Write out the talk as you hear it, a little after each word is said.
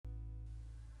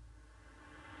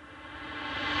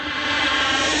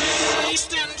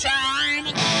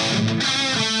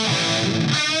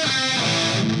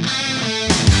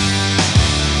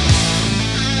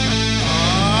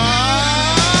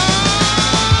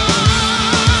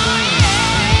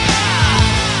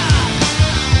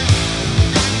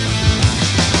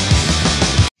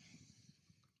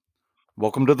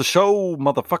Welcome to the show,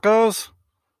 motherfuckers.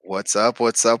 What's up?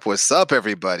 What's up? What's up,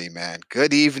 everybody, man?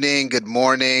 Good evening, good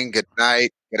morning, good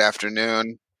night, good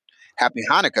afternoon. Happy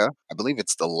Hanukkah. I believe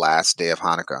it's the last day of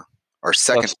Hanukkah or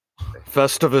second.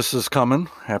 Festivus is coming.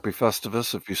 Happy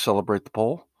Festivus if you celebrate the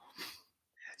poll.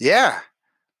 Yeah.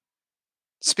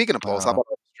 Speaking of polls, how about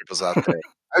all the strippers out there?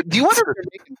 Do you wonder if they're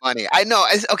making money? I know.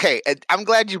 Okay, I'm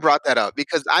glad you brought that up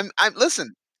because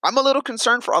listen, I'm a little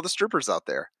concerned for all the strippers out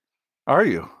there. Are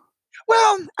you?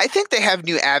 Well, I think they have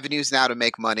new avenues now to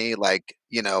make money, like,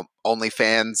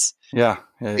 OnlyFans. Yeah.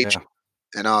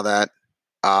 And all that.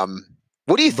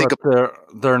 What do you think?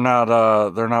 They're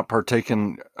not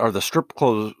partaking. Are the strip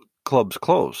clubs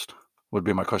closed? Would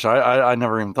be my question. I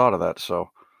never even thought of that.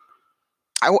 So,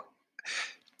 what?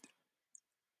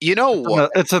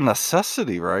 It's a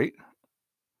necessity, right?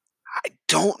 I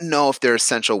don't know if they're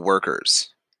essential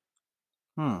workers.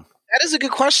 That is a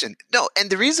good question. No, and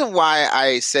the reason why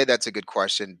I say that's a good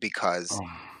question because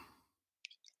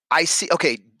I see.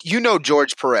 Okay,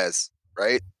 George Perez,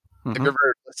 right? Mm-hmm. Have you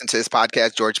ever listened to his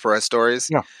podcast, George Perez Stories?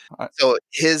 Yeah. So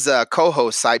his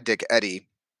co-host, Sidekick Eddie,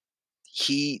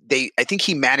 I think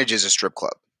he manages a strip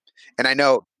club, and I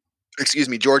know,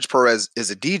 George Perez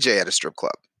is a DJ at a strip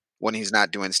club when he's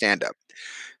not doing stand-up.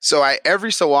 So I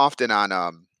every so often on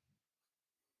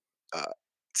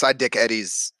Sidekick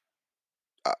Eddie's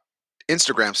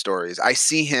Instagram stories, I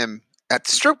see him at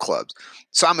the strip clubs.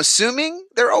 So I'm assuming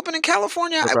they're open in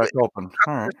California. They're back open.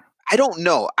 All right. I don't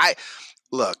know.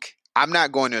 I'm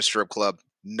not going to a strip club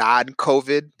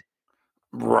non-COVID.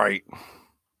 Right.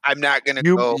 I'm not going to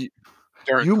go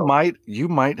during COVID. You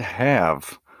might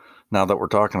have, now that we're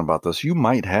talking about this, you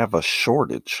might have a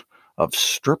shortage of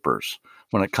strippers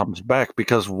when it comes back,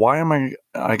 because why am I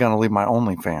going to leave my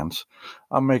OnlyFans?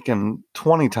 I'm making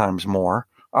 20 times more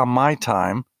on my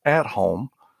time at home.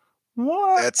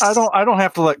 What? I don't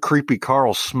have to let creepy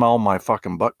Carl smell my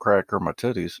fucking butt crack or my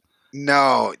titties.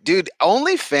 No, dude,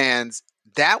 OnlyFans,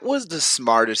 that was the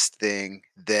smartest thing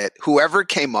that whoever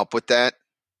came up with that,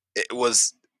 it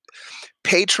was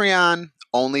Patreon,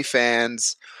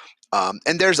 OnlyFans,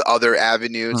 and there's other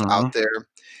avenues out there.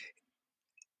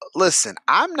 Listen,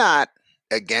 I'm not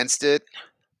against it.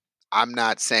 I'm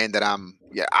not saying that I'm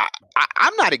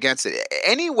not against it.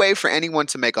 Any way for anyone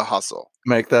to make a hustle.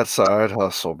 Make that side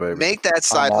hustle, baby. Make that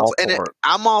side hustle. And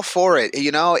I'm all for it,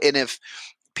 and if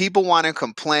people want to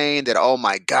complain that, oh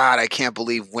my God, I can't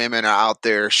believe women are out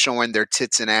there showing their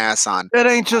tits and ass on. It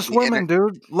ain't just women,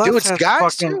 dude. It's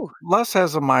guys too. Les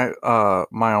has my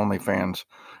OnlyFans.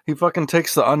 He fucking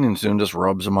takes the onions and just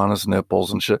rubs them on his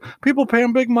nipples and shit. People pay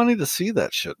him big money to see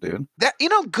that shit, dude. That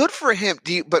good for him.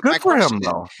 But good my for question him,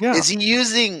 though. Yeah. Is he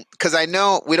using? Because I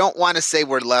know we don't want to say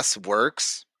where less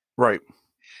works, right?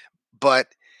 But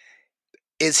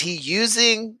is he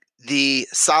using the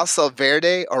salsa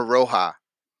verde or roja?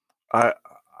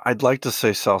 I'd like to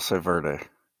say salsa verde.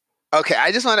 Okay,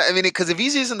 I just want to. I mean, because if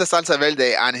he's using the salsa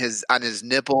verde on his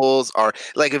nipples, or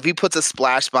like if he puts a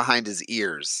splash behind his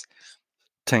ears,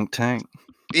 tank.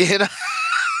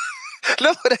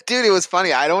 No, but dude, it was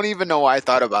funny. I don't even know why I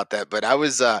thought about that, but I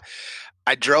was I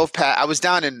drove past. I was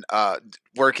down in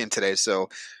working today,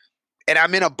 and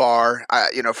I'm in a bar.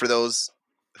 For those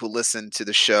who listen to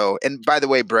the show, and by the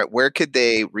way, Brett, where could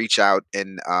they reach out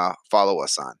and follow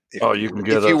us on? If you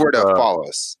were to follow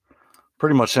us.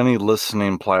 Pretty much any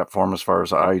listening platform, as far as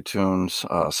iTunes,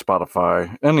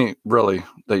 Spotify, any really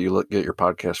that you get your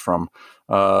podcast from.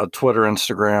 Twitter,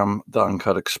 Instagram, The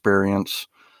Uncut Experience.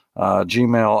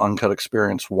 Gmail,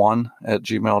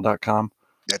 uncutexperience1@gmail.com.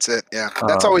 That's it. Yeah,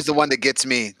 that's always the one that gets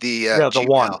me. The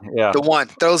one. Yeah, the one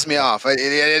throws me off. I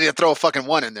throw a fucking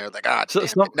one in there. Like,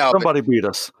 somebody beat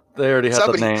us. They already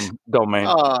had the name domain.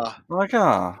 Like,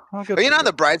 but on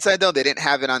the bright side, though, they didn't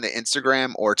have it on the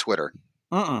Instagram or Twitter.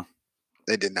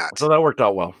 They did not. So that worked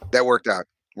out well. That worked out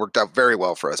very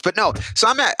well for us. But no, so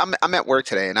I'm at work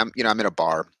today, and I'm in a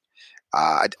bar.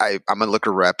 I'm a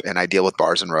liquor rep, and I deal with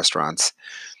bars and restaurants.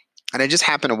 And I just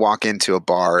happened to walk into a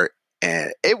bar,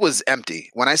 and it was empty.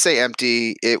 When I say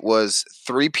empty, it was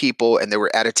 3 people, and they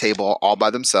were at a table all by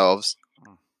themselves,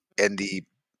 and the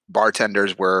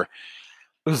bartenders were.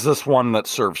 Is this one that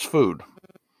serves food?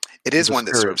 It is one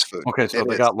that serves food. Okay, so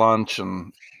they got lunch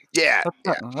and. Yeah,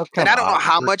 and I don't know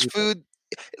how much food.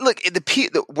 Look,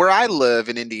 where I live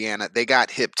in Indiana, they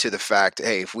got hip to the fact,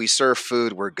 hey, if we serve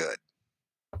food, we're good.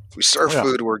 If we serve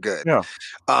food, we're good. Yeah.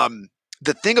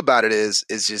 The thing about it is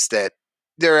just that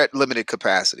they're at limited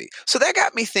capacity. So that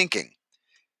got me thinking.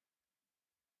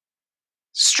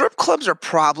 Strip clubs are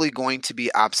probably going to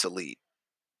be obsolete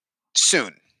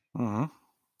soon. Mm-hmm.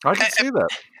 I can see that.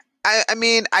 I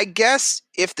mean, I guess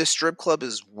if the strip club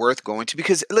is worth going to,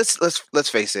 because let's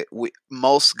face it,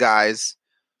 most guys,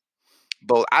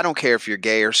 both, I don't care if you're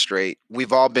gay or straight,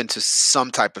 we've all been to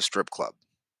some type of strip club.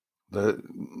 The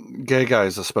gay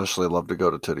guys especially love to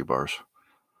go to titty bars.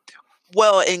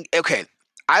 Well, and okay,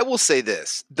 I will say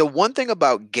this: the one thing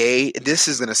about gay, this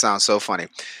is going to sound so funny.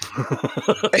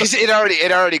 It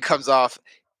already comes off.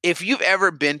 If you've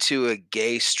ever been to a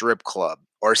gay strip club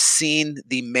or seen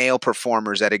the male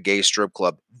performers at a gay strip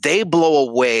club, they blow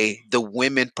away the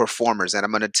women performers, and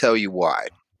I'm going to tell you why.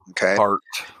 Okay. Heart.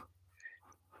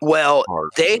 Well,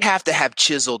 Heart. they have to have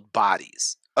chiseled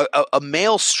bodies. A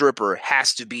male stripper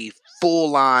has to be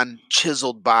full on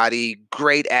chiseled body,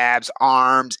 great abs,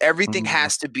 arms. Everything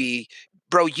has to be,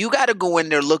 bro. You got to go in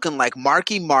there looking like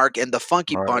Marky Mark and the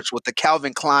Funky Right. Bunch with the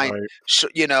Calvin Klein,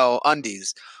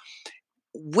 undies.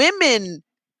 Women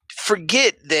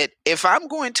forget that if I'm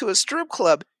going to a strip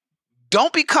club,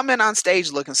 don't be coming on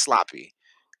stage looking sloppy.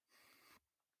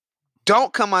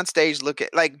 Don't come on stage looking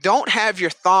like, don't have your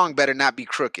thong better not be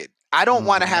crooked. I don't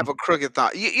want to have a crooked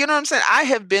thong. You know what I'm saying? I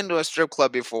have been to a strip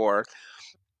club before.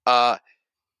 I'm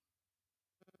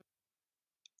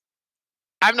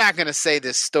not going to say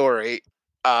this story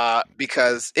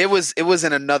because it was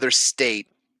in another state.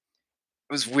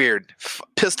 It was weird.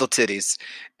 Pistol titties.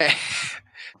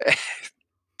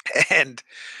 And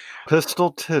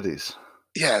Pistol titties.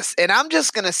 yes, and I'm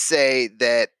just going to say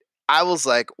that I was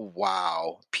like,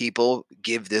 wow, people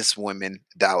give this woman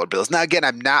dollar bills. Now, again,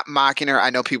 I'm not mocking her. I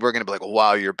know people are going to be like,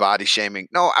 wow, you're body shaming.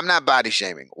 No, I'm not body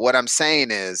shaming. What I'm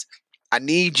saying is I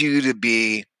need you to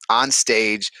be on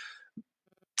stage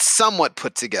somewhat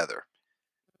put together.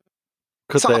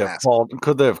 Could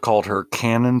they have called her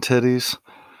cannon titties?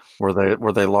 Were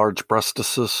they large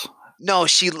breastises? No,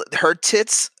 her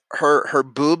tits, her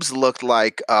boobs looked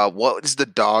like what is the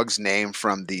dog's name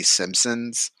from The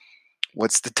Simpsons?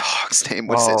 What's the dog's name?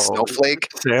 What's it? Snowflake?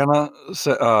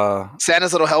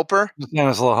 Santa's Little Helper?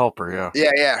 Santa's Little Helper, yeah.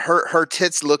 Yeah. Her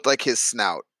tits looked like his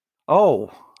snout.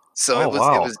 Oh. So it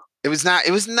was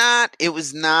not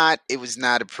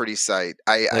a pretty sight.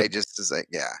 I just was like,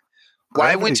 yeah. Well,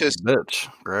 I went to a bitch.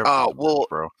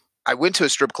 Bro. I went to a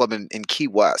strip club in Key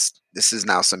West. This is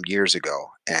now some years ago,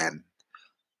 and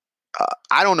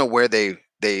I don't know where they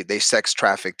sex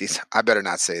traffic these. I better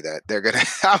not say that. They're gonna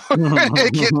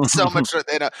get so much.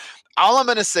 All I'm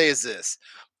gonna say is this: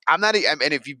 I'm not.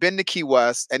 And if you've been to Key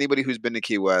West, anybody who's been to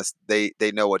Key West, they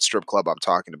know what strip club I'm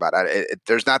talking about.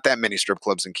 There's not that many strip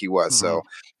clubs in Key West, so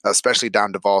especially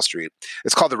down Duval Street.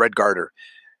 It's called the Red Garter.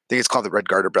 I think it's called the Red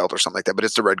Garter Belt or something like that, but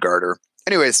it's the Red Garter.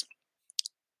 Anyways,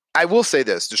 I will say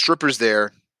this: the strippers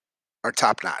there are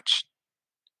top notch,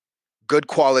 good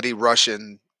quality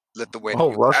Russian.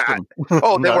 Lithuanian. Russian.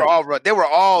 They were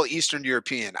all Eastern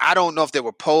European. I don't know if they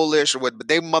were Polish or what, but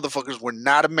they motherfuckers were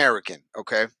not American.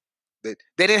 Okay, they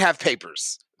didn't have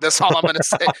papers. That's all I'm gonna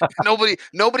say.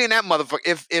 Nobody in that motherfucker.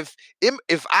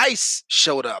 If ICE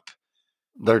showed up,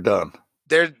 they're done.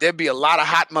 There'd be a lot of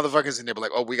hot motherfuckers in there. Be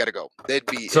like, oh, we gotta go. It'd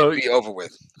be over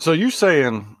with. So you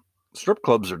saying strip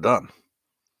clubs are done?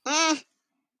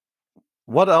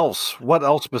 What else? What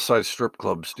else besides strip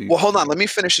clubs do you? Well, hold on. Let me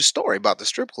finish the story about the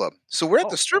strip club. So we're at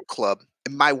the strip club,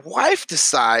 and my wife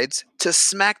decides to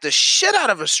smack the shit out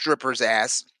of a stripper's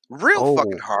ass real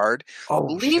fucking hard,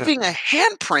 leaving a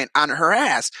handprint on her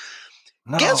ass.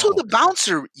 No. Guess who the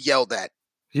bouncer yelled at?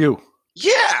 You.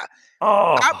 Yeah.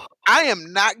 Oh. I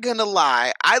am not gonna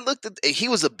lie. I looked at. He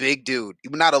was a big dude,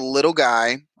 not a little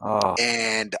guy,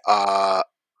 and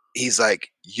he's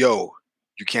like, "Yo,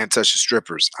 you can't touch the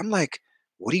strippers." I'm like,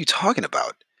 what are you talking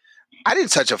about? I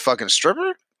didn't touch a fucking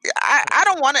stripper. I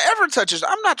don't want to ever touch it.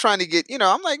 I'm not trying to get,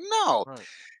 I'm like, no. Right.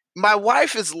 My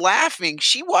wife is laughing.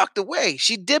 She walked away.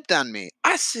 She dipped on me.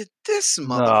 I said, this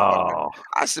motherfucker. No.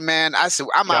 I said, man,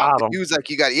 I'm out. He was like,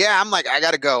 you got it. Yeah, I'm like, I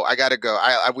gotta go.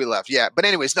 We left. Yeah. But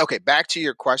anyways, okay, back to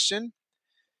your question.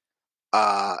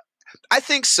 I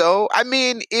think so. I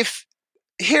mean,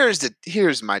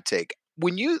 here's my take.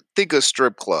 When you think of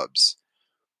strip clubs,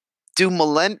 do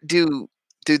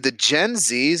the Gen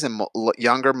Zs and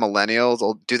younger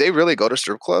millennials, do they really go to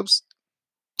strip clubs?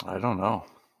 I don't know.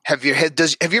 Have you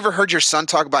ever heard your son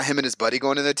talk about him and his buddy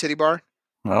going to the titty bar?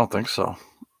 I don't think so.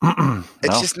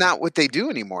 It's just not what they do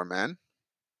anymore, man.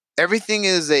 Everything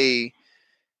is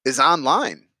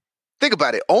online. Think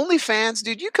about it. OnlyFans,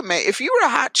 dude, you can make, if you were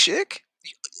a hot chick,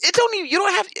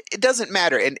 it doesn't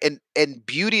matter. And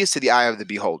beauty is to the eye of the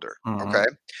beholder. Okay.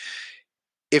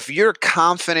 If you're a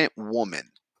confident woman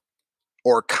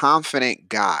or confident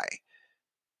guy,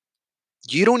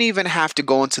 you don't even have to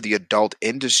go into the adult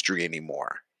industry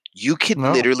anymore. You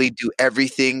can literally do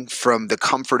everything from the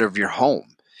comfort of your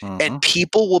home. Mm-hmm. and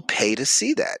people will pay to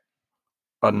see that.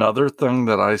 Another thing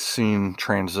that I seen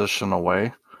transition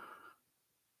away: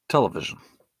 television,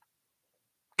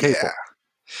 cable. Yeah.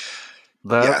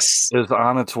 That Yes. is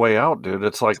on its way out, dude.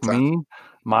 It's like It's on. me,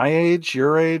 my age,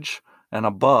 your age, and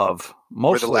above.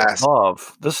 We're the Mostly last.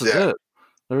 above. This is Yeah. it.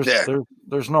 There's Yeah. there's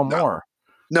there's no No. more.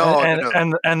 No. No.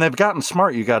 No. And they've gotten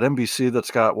smart. You got NBC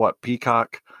that's got what,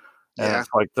 Peacock, and Yeah. it's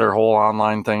like their whole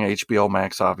online thing. HBO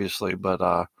Max, obviously, but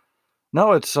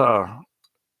no, it's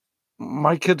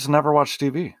my kids never watch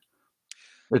TV.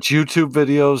 It's YouTube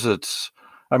videos.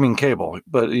 I mean, cable,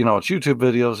 but it's YouTube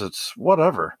videos. It's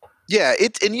whatever. Yeah.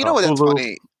 And you know what? That's Hulu.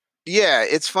 funny. Yeah,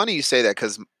 it's funny you say that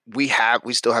because we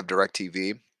still have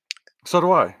DirecTV. So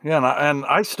do I. Yeah, and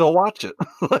I still watch it.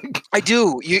 Like I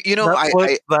do. You know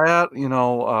Netflix, that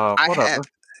I have whatever.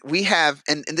 we have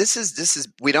and this is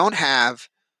we don't have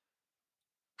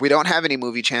any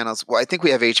movie channels. Well, I think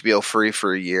we have HBO free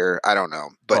for a year. I don't know,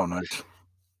 Oh, nice.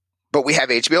 but we have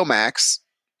HBO Max,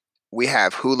 we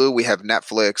have Hulu, we have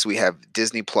Netflix, we have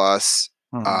Disney Plus.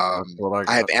 That's what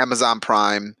I I have got. Amazon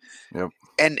Prime, Yep.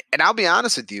 and I'll be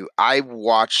honest with you,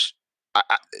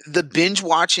 the binge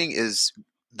watching is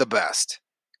the best.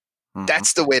 Mhm.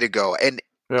 That's the way to go. And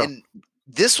Yeah. and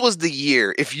this was the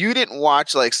year. If you didn't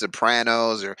watch like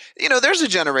Sopranos or there's a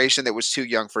generation that was too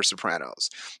young for Sopranos.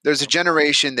 There's a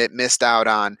generation that missed out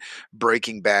on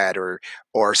Breaking Bad or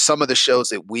some of the shows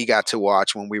that we got to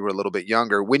watch when we were a little bit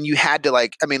younger. When you had to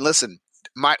listen,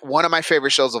 one of my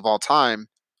favorite shows of all time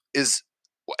is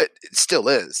it still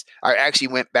is. I actually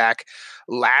went back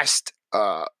last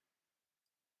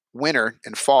winter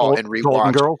and fall and Golden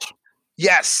rewatched. Girls.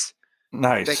 Yes.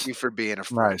 Nice. Thank you for being a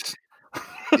friend. Nice.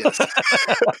 Yes.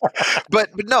 but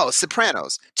no,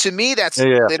 Sopranos. To me, that's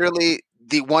Yeah. literally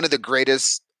one of the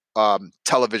greatest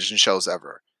television shows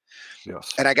ever.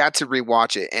 Yes. And I got to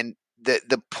rewatch it. And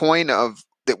the point of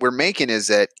that we're making is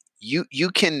that you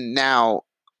can now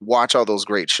watch all those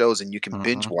great shows and you can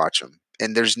binge watch them.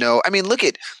 And there's no, I mean, look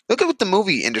at what the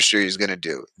movie industry is going to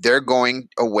do. They're going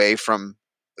away from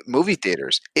movie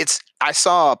theaters. I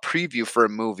saw a preview for a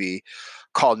movie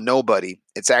called Nobody.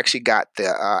 It's actually got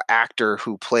the actor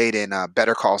who played in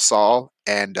Better Call Saul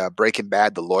and Breaking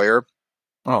Bad, the lawyer.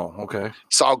 Oh, okay.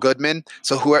 Saul Goodman.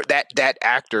 So whoever that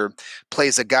actor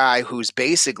plays a guy who's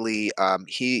basically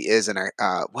he is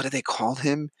what do they call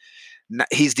him?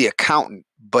 He's the accountant,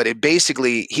 but he's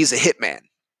a hitman.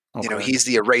 Okay. He's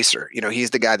the eraser. He's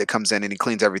the guy that comes in and he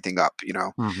cleans everything up.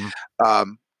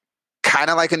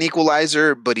 Kind of like an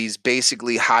equalizer, but he's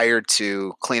basically hired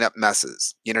to clean up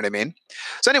messes. You know what I mean?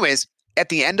 So, anyways, at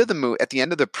the end of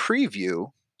the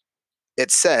preview, it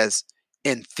says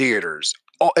in theaters.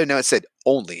 Oh, no, it said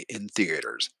only in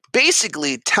theaters.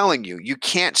 Basically telling you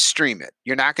can't stream it.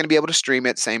 You're not going to be able to stream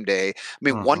it same day. I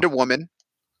mean, Wonder Woman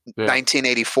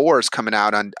 1984 is coming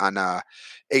out on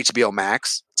HBO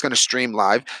Max. It's going to stream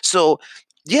live. So,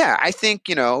 yeah, I think,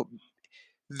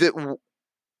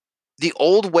 the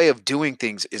old way of doing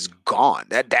things is gone.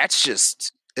 That's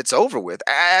just it's over with.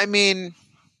 I mean,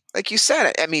 like you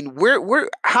said, I mean, we're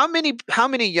how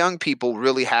many young people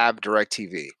really have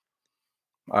DirecTV?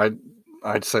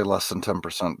 I'd say less than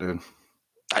 10%, dude.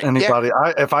 Yeah. Anybody?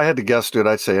 If I had to guess, dude,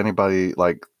 I'd say anybody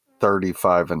like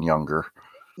 35 and younger.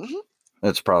 Mhm.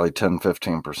 It's probably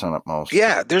 10-15% at most.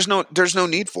 Yeah, there's no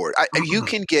need for it. You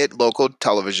can get local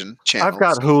television channels. I've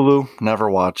got Hulu, never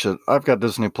watch it. I've got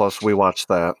Disney Plus, we watch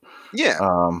that. Yeah.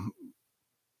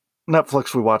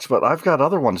 Netflix we watch, but I've got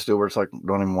other ones too where it's like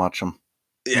don't even watch them.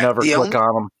 Yeah, never click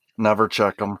on them. Never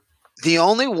check them. The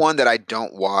only one that I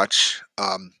don't watch,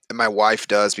 and my wife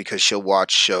does because she'll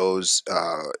watch shows,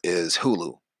 is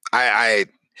Hulu.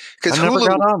 Because I never Hulu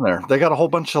got on there. They got a whole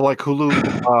bunch of like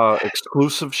Hulu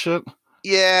exclusive shit.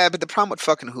 Yeah, but the problem with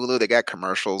fucking Hulu, they got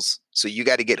commercials. So you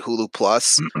got to get Hulu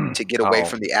Plus to get away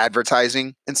from the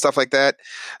advertising and stuff like that.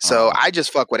 So I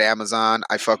just fuck with Amazon.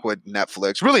 I fuck with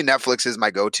Netflix. Really, Netflix is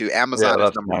my go-to. Amazon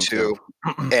is number 2.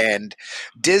 And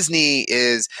Disney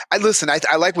is I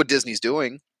like what Disney's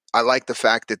doing. I like the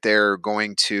fact that they're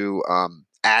going to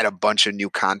add a bunch of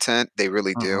new content. They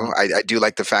really do. I do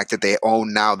like the fact that they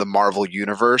own now the Marvel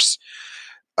universe.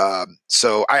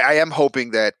 So I am hoping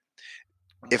that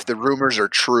if the rumors are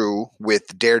true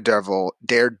with Daredevil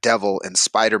and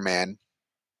Spider-Man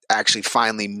actually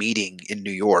finally meeting in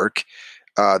New York,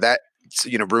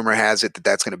 rumor has it that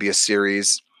that's going to be a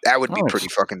series. That would be pretty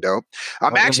fucking dope.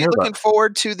 I'm actually looking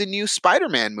forward to the new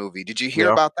Spider-Man movie. Did you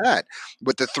hear about that?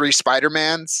 With the 3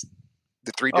 Spider-Mans?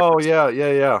 The 3 different. Oh, yeah.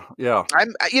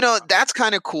 That's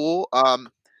kind of cool. How's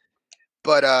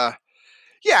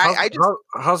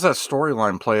that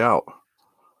storyline play out?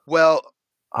 Well,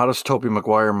 how does Tobey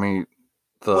Maguire meet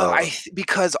Well, The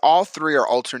because all three are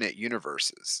alternate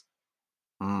universes.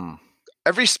 mm,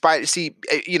 Every Spider, see,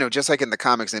 just like in the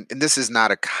comics, and this is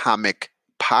not a comic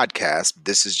podcast.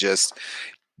 This is just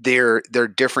they're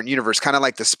different universe, kind of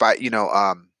like the Spider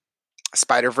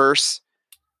Verse.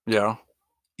 yeah.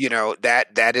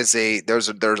 That is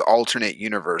there's alternate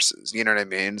universes. You know what I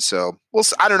mean? So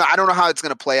I don't know. I don't know how it's going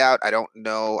to play out. I don't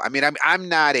know. I mean, I'm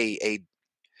not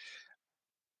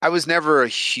I was never a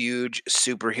huge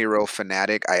superhero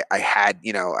fanatic. I had,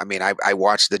 I mean, I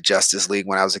watched the Justice League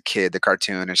when I was a kid, the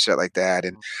cartoon and shit like that,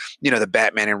 and the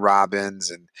Batman and Robins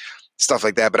and stuff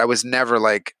like that. But I was never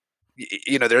like,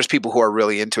 there's people who are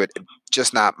really into it.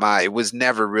 Just not my. It was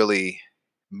never really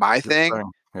my Your thing.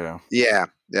 thing. Yeah. Yeah,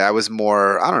 yeah. I was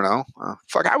more. I don't know.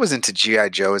 Fuck. I was into GI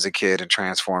Joe as a kid and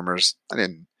Transformers. I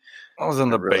didn't. I was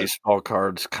in the Really. baseball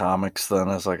cards comics then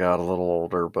as I got a little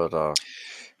older, but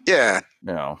Yeah,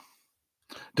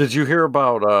 Did you hear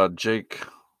about Jake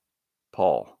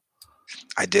Paul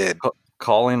I did.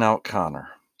 calling out Connor?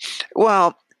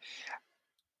 Well,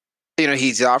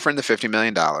 he's offering the $50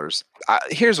 million.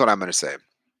 Here's what I'm going to say.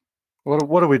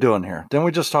 What are we doing here? Didn't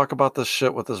we just talk about this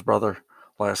shit with his brother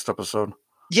last episode?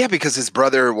 Yeah, because his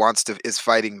brother is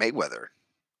fighting Mayweather.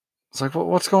 It's like,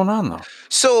 what's going on though?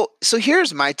 So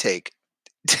here's my take.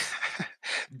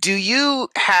 Do you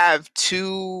have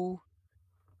two?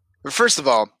 First of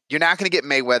all, you're not going to get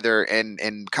Mayweather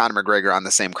and Conor McGregor on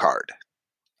the same card.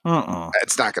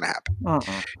 It's not going to happen.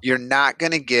 You're not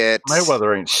going to get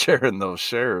Mayweather ain't sharing those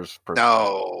shares.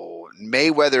 No,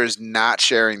 Mayweather is not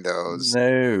sharing those.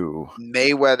 No,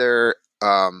 Mayweather.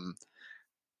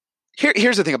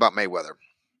 Here's the thing about Mayweather.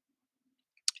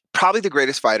 Probably the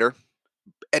greatest fighter,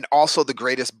 and also the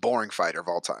greatest boring fighter of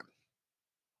all time.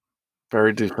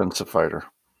 very defensive fighter.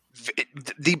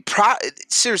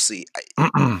 Seriously,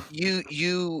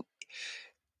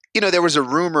 there was a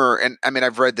rumor, and I mean,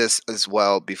 I've read this as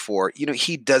well before.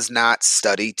 He does not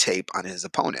study tape on his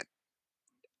opponent.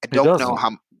 I don't know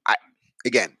how.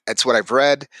 Again, that's what I've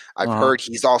read. I've heard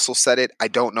he's also said it. I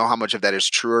don't know how much of that is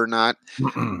true or not.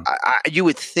 You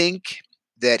would think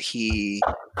that You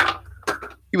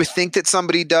would think that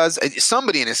somebody does.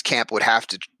 Somebody in his camp would have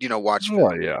to, watch.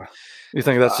 Well, yeah. You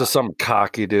think that's just some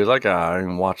cocky dude? Like, I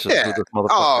can watch this motherfucker.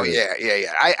 Oh,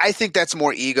 yeah. I think that's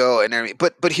more ego and everything.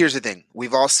 But here's the thing: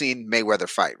 we've all seen Mayweather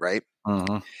fight, right?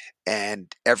 Mm-hmm.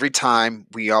 And every time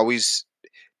we always.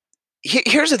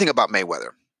 Here's the thing about Mayweather.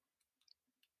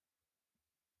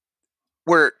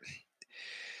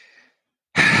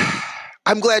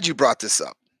 I'm glad you brought this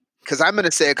up, because I'm going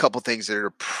to say a couple things that are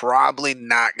probably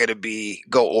not going to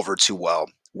go over too well.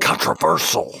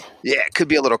 Controversial. Yeah, it could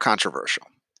be a little controversial.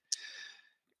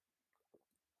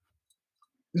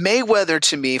 Mayweather,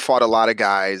 to me, fought a lot of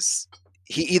guys.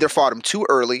 He either fought them too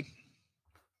early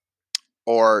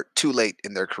or too late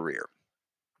in their career.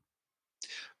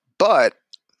 But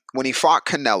when he fought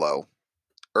Canelo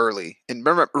early, and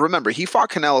remember, he fought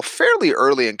Canelo fairly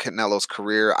early in Canelo's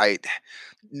career.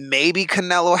 Maybe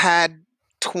Canelo had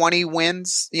 20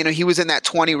 wins. He was in that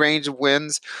 20 range of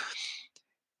wins.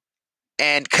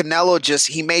 And Canelo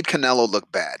he made Canelo look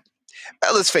bad.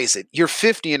 Let's face it, you're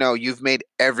 50-0, you've made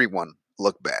everyone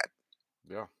look bad.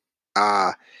 Yeah.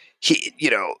 He,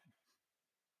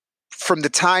 from the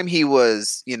time he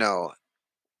was,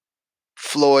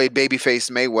 Floyd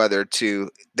Babyface Mayweather to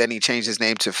then he changed his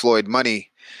name to Floyd Money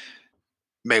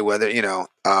Mayweather,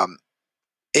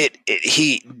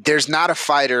 there's not a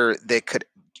fighter that could,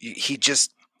 he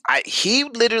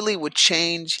literally would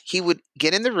change. He would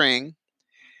get in the ring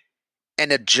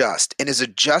and adjust. And his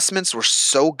adjustments were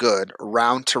so good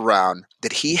round to round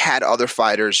that he had other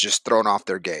fighters just thrown off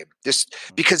their game. Just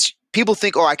because people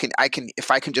think, I can,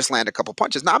 if I can just land a couple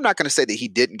punches. Now, I'm not going to say that he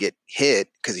didn't get hit,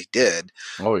 because he did.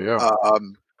 Oh, yeah.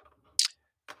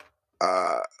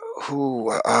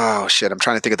 Oh shit, I'm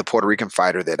trying to think of the Puerto Rican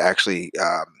fighter that actually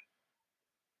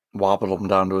wobbled him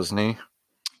down to his knee.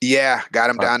 Yeah, got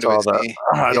him down to his knee.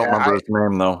 I don't remember his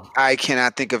name though. I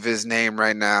cannot think of his name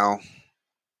right now.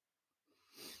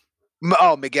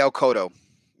 Oh, Miguel Cotto.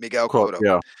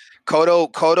 Yeah.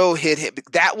 Cotto hit him.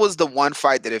 That was the one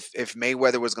fight that if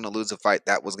Mayweather was going to lose a fight,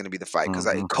 that was going to be the fight. Because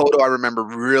Cotto, I remember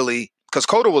really, because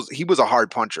Cotto was a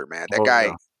hard puncher, man. That guy,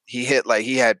 yeah. He hit like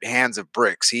he had hands of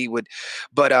bricks. He would,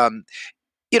 but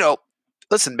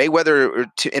listen, Mayweather.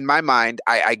 In my mind,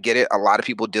 I get it. A lot of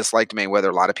people disliked Mayweather.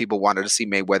 A lot of people wanted to see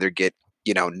Mayweather get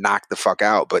knocked the fuck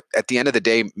out. But at the end of the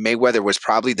day, Mayweather was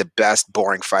probably the best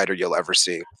boring fighter you'll ever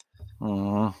see.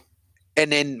 Mm-hmm.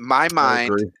 And in my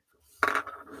mind,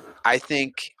 I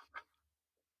think,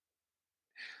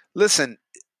 listen,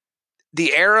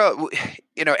 the era,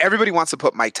 everybody wants to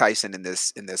put Mike Tyson in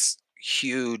this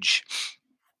huge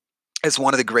as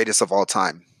one of the greatest of all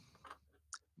time.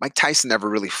 Mike Tyson never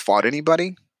really fought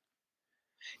anybody.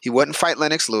 He wouldn't fight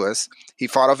Lennox Lewis. He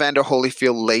fought Evander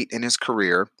Holyfield late in his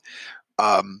career.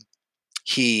 Um,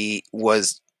 he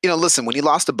was, listen, when he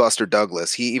lost to Buster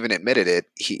Douglas, he even admitted it.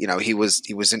 He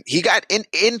got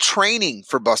in training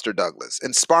for Buster Douglas,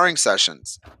 in sparring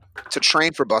sessions to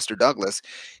train for Buster Douglas.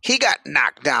 He got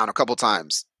knocked down a couple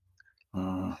times.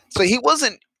 So he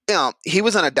wasn't, he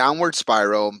was on a downward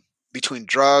spiral between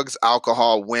drugs,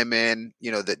 alcohol, women,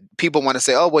 that people want to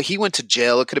say, oh, well, he went to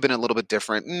jail. It could have been a little bit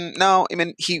different. No, I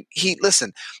mean,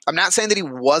 listen, I'm not saying that he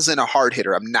wasn't a hard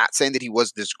hitter. I'm not saying that he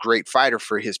was this great fighter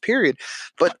for his period,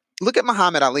 but look at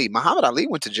Muhammad Ali. Muhammad Ali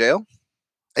went to jail.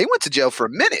 He went to jail for a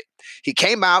minute. He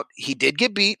came out, he did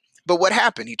get beat, but what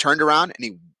happened? He turned around and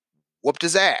he whooped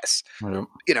his ass.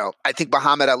 Yep. I think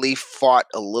Muhammad Ali fought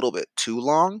a little bit too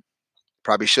long.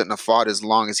 Probably shouldn't have fought as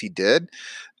long as he did.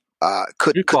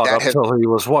 He fought up until he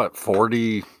was what,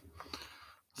 40?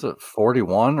 Is it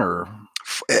 41 or?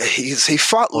 He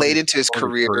fought late into his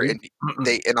career, and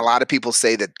a lot of people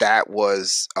say that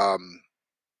was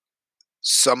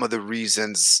some of the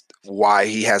reasons why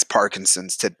he has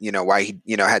Parkinson's. Why he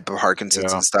had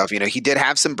Parkinson's and stuff. He did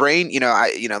have some brain.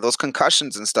 Those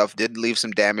concussions and stuff did leave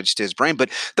some damage to his brain. But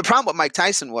the problem with Mike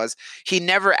Tyson was he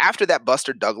never, after that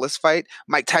Buster Douglas fight,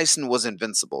 Mike Tyson was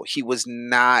invincible. He was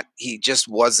not. He just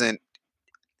wasn't.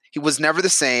 He was never the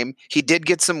same. He did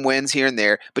get some wins here and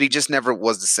there, but he just never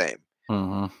was the same.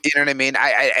 Mm-hmm. You know what I mean?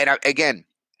 Again,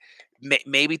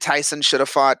 maybe Tyson should have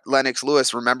fought Lennox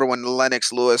Lewis. Remember when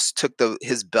Lennox Lewis took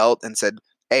his belt and said,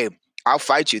 "Hey, I'll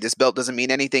fight you. This belt doesn't mean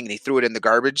anything," and he threw it in the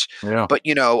garbage. Yeah. But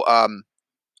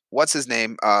what's his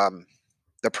name?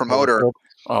 The promoter.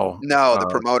 Oh no, the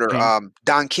promoter. King?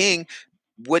 Don King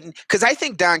wouldn't, because I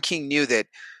think Don King knew that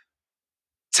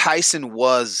Tyson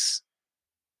was.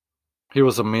 He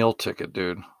was a meal ticket,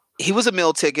 dude. He was a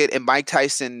meal ticket, and Mike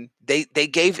Tyson, they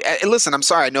gave. Listen, I'm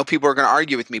sorry, I know people are going to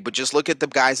argue with me, but just look at the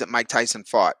guys that Mike Tyson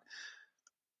fought.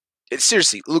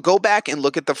 Seriously, go back and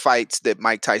look at the fights that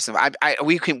Mike Tyson. I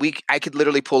could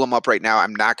literally pull them up right now.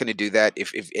 I'm not going to do that.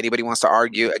 If anybody wants to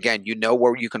argue, again,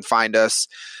 where you can find us.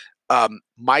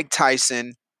 Mike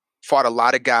Tyson fought a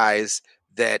lot of guys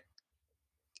that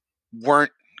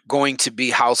weren't going to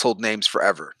be household names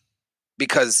forever,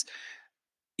 because.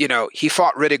 He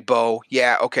fought Riddick Bowe.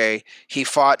 Yeah, okay. He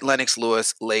fought Lennox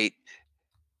Lewis late.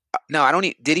 No, I don't.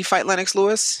 Did he fight Lennox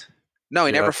Lewis? No,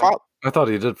 he never fought. I thought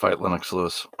he did fight Lennox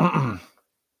Lewis.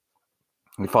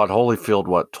 He fought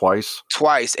Holyfield twice?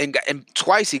 Twice, and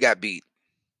twice he got beat.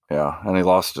 Yeah, and he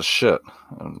lost his shit.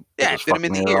 Yeah, fit him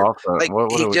in the ear.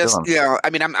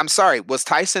 I'm sorry. Was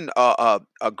Tyson a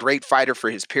great fighter for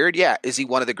his period? Yeah. Is he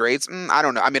one of the greats? I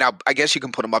don't know. I mean, I guess you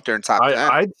can put him up there in top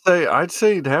 10. I'd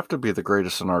say he'd have to be the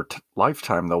greatest in our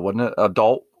lifetime, though, wouldn't it?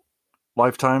 Adult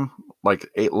lifetime, like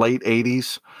late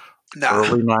 80s.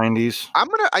 Early 90s.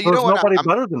 There was nobody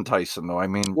better than Tyson, though. I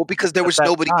mean, well, because there was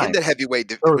nobody in the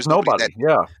heavyweight. There was nobody.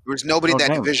 There was nobody in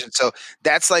that division. So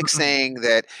that's like saying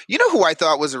that. Who I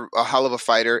thought was a hell of a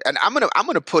fighter, and I'm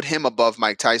gonna put him above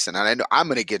Mike Tyson, and I know I'm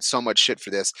gonna get so much shit for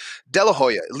this. De La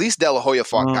Hoya. At least De La Hoya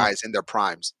fought guys in their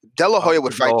primes. De La Hoya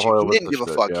would fight you. He didn't give a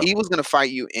fuck. Yeah. He was gonna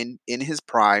fight you in his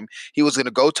prime. He was gonna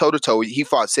go toe to toe. He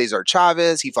fought Cesar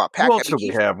Chavez. He fought Pacquiao. Who else did we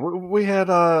have? We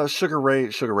had Sugar Ray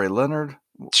Leonard.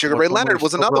 Sugar Ray Leonard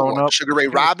was another one. Sugar Ray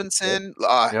Robinson,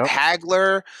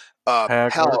 Hagler,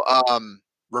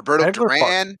 Roberto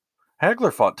Duran.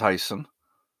 Hagler fought Tyson.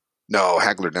 No,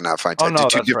 Hagler did not fight Tyson.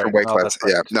 Two different weight classes.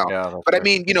 Right. Yeah, no. Yeah, but right. I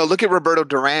mean, look at Roberto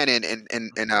Duran and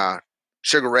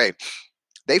Sugar Ray.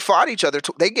 They fought each other.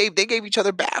 They gave each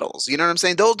other battles. You know what I'm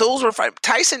saying? Those were fight.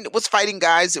 Tyson was fighting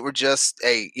guys that were just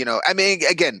I mean,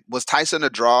 again, was Tyson a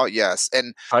draw? Yes.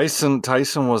 And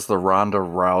Tyson was the Ronda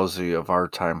Rousey of our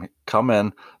time. Come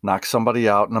in, knock somebody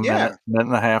out in a minute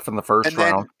and a half in the first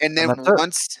round, and then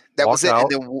once that was it,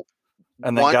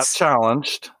 and then got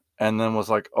challenged, and then was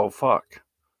like, oh fuck.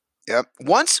 Yep.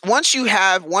 Once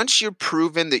you're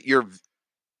proven that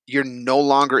you're no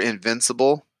longer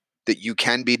invincible, that you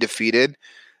can be defeated,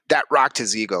 that rocked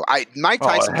his ego. Mike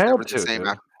Tyson was never the same.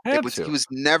 He was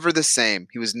never the same.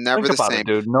 He was never the same.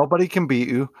 Dude, nobody can beat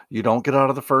you. You don't get out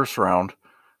of the first round.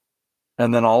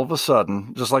 And then all of a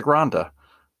sudden, just like Ronda,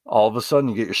 all of a sudden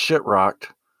you get your shit rocked.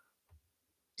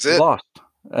 You lost.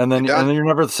 And then you're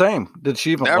never the same. Did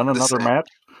she even win another match?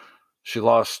 She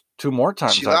lost 2 more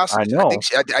times. She lost. I know.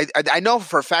 I know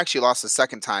for a fact she lost the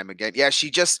second time again. Yeah, she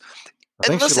just. I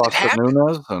think she lost to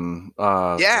Nunes and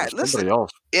somebody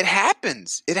else. It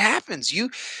happens. It happens.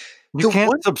 You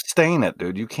can't sustain it,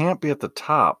 dude. You can't be at the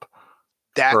top.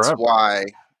 That's why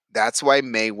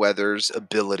Mayweather's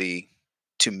ability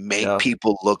to make Yeah.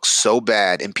 people look so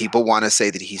bad, and people want to say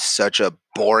that he's such a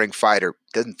boring fighter.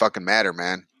 Doesn't fucking matter,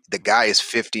 man. The guy is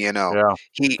 50-0.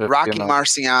 Yeah. Rocky 50-0.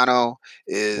 Marciano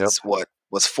Yep. is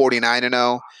was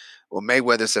 49-0. Well,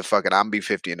 Mayweather said, "Fuck it, I'm be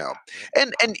 50-0."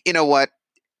 And you know what?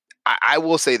 I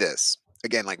will say this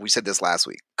again, like we said this last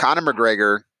week. Conor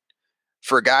McGregor,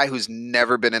 for a guy who's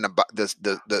never been in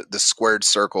the squared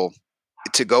circle,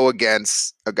 to go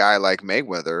against a guy like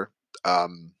Mayweather,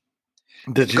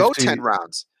 Did and you go see 10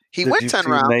 rounds. He did went you 10 see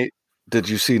rounds. Nate did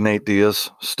you see Nate Diaz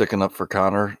sticking up for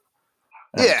Connor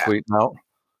and Yeah, tweeting out?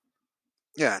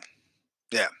 yeah,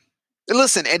 yeah.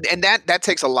 Listen, and that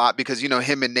takes a lot because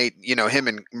him and Nate, him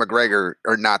and McGregor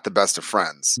are not the best of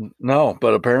friends. No,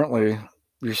 but apparently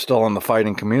you're still in the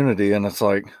fighting community, and it's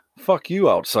like, fuck you,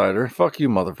 outsider. Fuck you,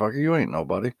 motherfucker. You ain't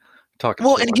nobody. Talking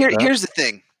Well, shit and like that. here's the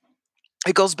thing.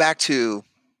 It goes back to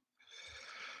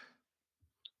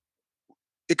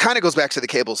it kind of goes back to the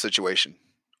cable situation.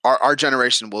 Our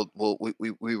generation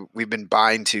we've been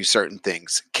buying to certain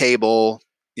things. Cable,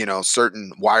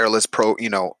 certain wireless cell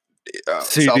phones,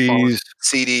 CDs,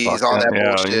 CDs, all fucking, that yeah,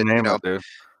 you bullshit, name it, dude.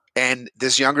 And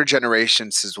this younger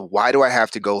generation says, "Why do I have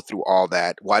to go through all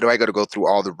that? Why do I got to go through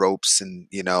all the ropes and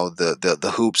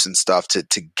the hoops and stuff to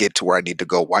get to where I need to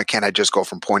go? Why can't I just go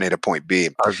from point A to point B?"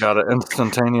 I've got it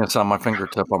instantaneous on my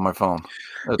fingertip on my phone.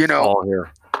 You It's know, all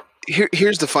here.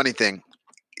 here's the funny thing,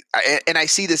 and I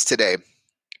see this today.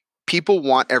 People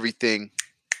want everything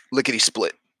lickety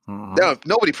split. Mhm.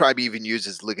 Nobody probably even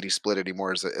uses lickety split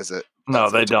anymore as a No,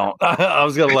 they don't. I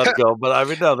was gonna let it go, but I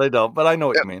mean, no, they don't. But I know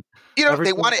what you mean. They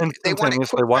Everything's want it. They want it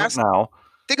instantaneous. They quick, want it fast. now.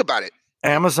 Think about it.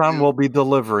 Amazon will be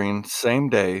delivering same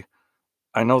day.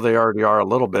 I know they already are a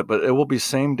little bit, but it will be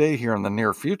same day here in the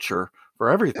near future for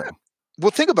Yeah. everything.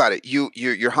 Well, think about it.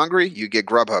 You're hungry. You get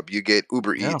Grubhub. You get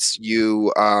Uber Yeah. Eats. If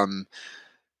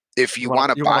you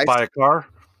want to You want to buy, buy a car?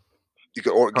 you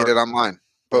can get it online.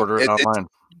 But Order it online.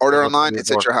 order Delivered to online. your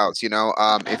It's at door. your house.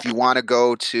 If you want to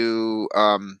go to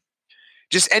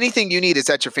just anything you need, it's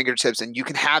at your fingertips, and you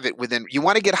can have it within. You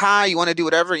want to get high, you want to do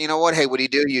whatever. You know what? Hey, what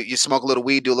do? You smoke a little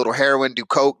weed, do a little heroin, do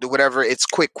coke, do whatever. It's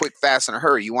quick, fast, in a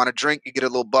hurry. You want to drink, you get a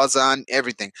little buzz on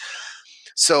everything.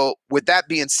 So, with that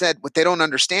being said, what they don't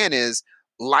understand is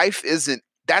life isn't.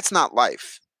 That's not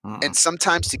life. And Mm-mm.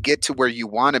 sometimes to get to where you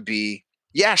want to be,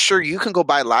 yeah, sure, you can go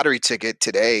buy a lottery ticket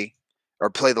today or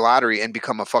play the lottery and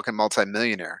become a fucking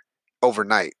multimillionaire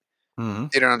overnight.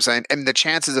 Mhm. You know what I'm saying? And the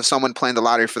chances of someone playing the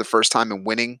lottery for the first time and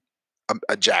winning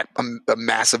a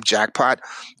massive jackpot,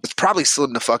 it's probably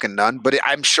slim to fucking none. But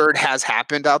I'm sure it has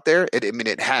happened out there.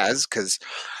 It has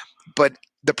but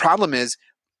the problem is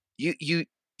you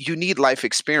need life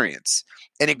experience,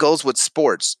 and it goes with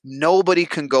sports. Nobody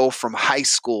can go from high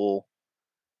school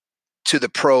to the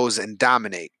pros and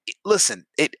dominate. Listen,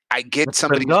 I get It's been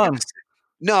somebody's going done. to say,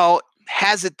 no,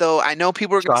 has it though? I know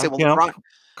people are going to say, Shawn well, Kemp, LeBron.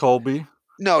 Kobe.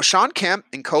 No, Sean Kemp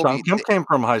and Shawn Kobe, Kemp came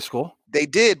from high school. they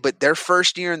did, but their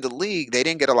first year in the league, they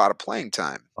didn't get a lot of playing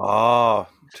time. Oh,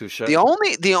 touche. The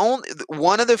only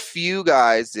one of the few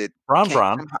guys that came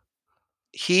Bron. from,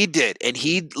 he did, and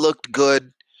he looked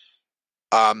good,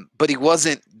 but he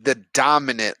wasn't the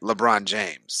dominant LeBron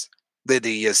James that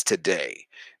he is today.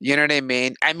 You know what I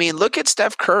mean? I mean, look at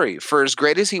Steph Curry. For as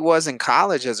great as he was in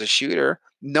college as a shooter,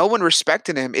 no one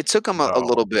respected him. It took him a No.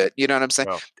 little bit. You know what I'm saying?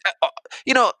 No.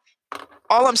 You know,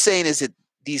 all I'm saying is that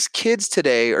these kids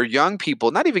today, or young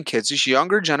people, not even kids, this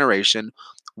younger generation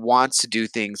wants to do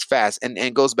things fast. And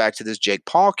goes back to this Jake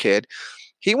Paul kid.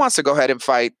 He wants to go ahead and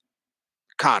fight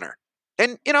Connor.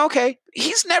 And okay,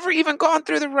 he's never even gone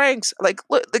through the ranks. Like,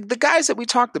 look, the guys that we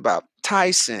talked about: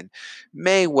 Tyson,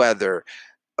 Mayweather,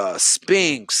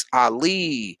 Spinks,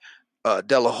 Ali,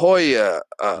 De La Hoya,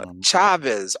 Mhm.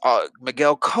 Chavez,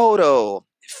 Miguel Cotto,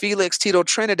 Felix Tito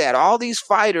Trinidad. All these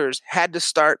fighters had to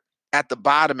start at the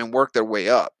bottom and work their way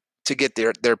up to get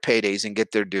their paydays and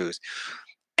get their dues.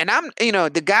 And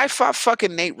the guy fought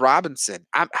fucking Nate Robinson.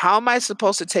 How am I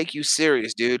supposed to take you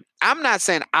serious, dude? I'm not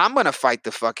saying I'm gonna fight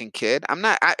the fucking kid. I'm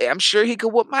not. I'm sure he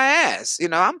could whoop my ass.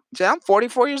 I'm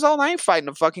 44 years old. I ain't fighting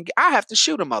a fucking kid. I have to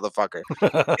shoot a motherfucker.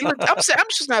 I'm saying I'm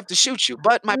just gonna have to shoot you.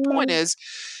 But my point is,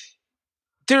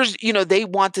 they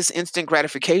want this instant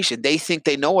gratification. They think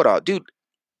they know it all, dude.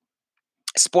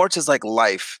 Sports is like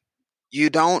life.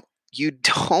 You don't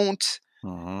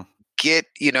Mhm. get,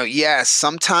 yes,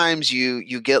 sometimes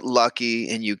you get lucky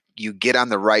and you get on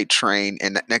the right train,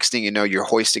 and the next thing you know, you're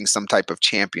hoisting some type of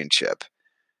championship.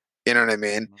 You know what I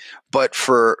mean? But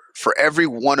for every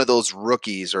one of those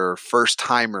rookies or first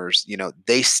timers,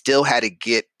 they still had to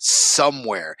get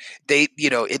somewhere.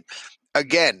 It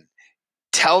again.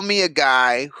 Tell me a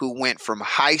guy who went from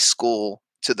high school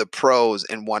to the pros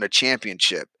and won a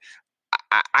championship.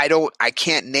 I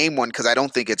can't name one because I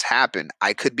don't think it's happened.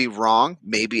 I could be wrong.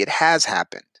 Maybe it has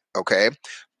happened. Okay.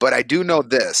 But I do know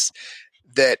this,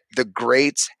 that the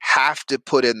greats have to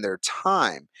put in their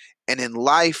time. And in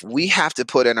life, we have to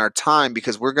put in our time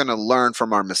because we're going to learn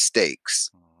from our mistakes.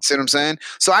 See what I'm saying?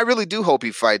 So I really do hope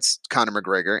he fights Conor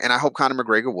McGregor, and I hope Conor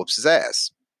McGregor whoops his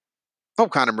ass. I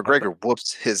hope Conor McGregor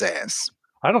whoops his ass.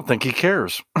 I don't think he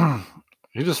cares.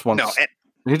 He just No,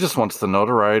 wants the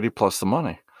notoriety plus the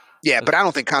money. yeah, but I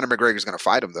don't think Conor McGregor's going to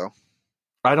fight him, though.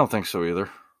 I don't think so either.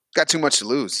 Got too much to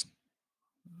lose.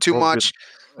 Too much.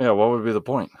 What would be the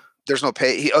point? There's no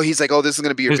pay. He's like, oh, this is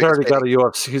going to be your. He's already got a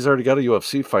UFC. He's already got a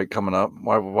UFC fight coming up.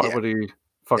 Why would he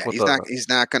fuck with that? He's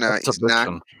not gonna. He's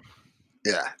not.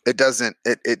 Yeah, it doesn't.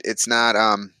 It's not.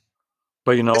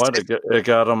 But you know what? It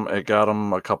got him. It got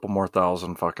him a couple more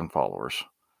thousand fucking followers.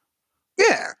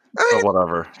 Yeah. So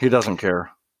whatever. He doesn't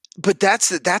care. But that's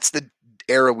the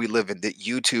era we live in. That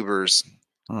YouTubers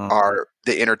are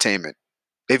the entertainment.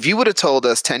 If you would have told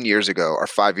us 10 years ago or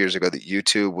 5 years ago that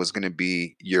YouTube was going to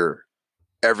be your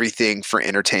everything for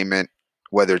entertainment,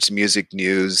 whether it's music,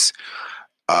 news,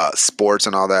 sports,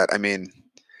 and all that, I mean,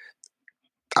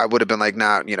 I would have been like,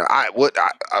 nah, you know, I'm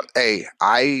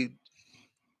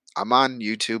on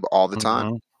YouTube all the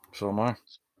time. So am I.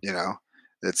 You know,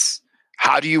 it's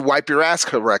how do you wipe your ass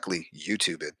correctly?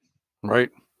 YouTube it. Right.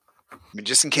 I mean,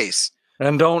 just in case.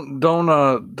 And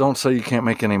don't say you can't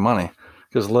make any money,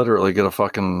 because literally get a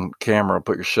fucking camera,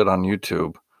 put your shit on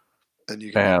YouTube, and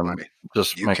you can make money.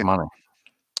 Just make money.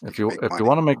 If you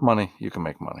want to make money, you can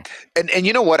make money. And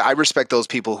you know what? I respect those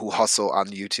people who hustle on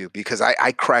YouTube, because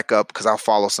I crack up because I'll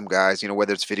follow some guys, you know,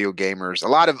 whether it's video gamers. A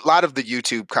lot of the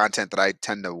YouTube content that I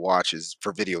tend to watch is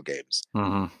for video games.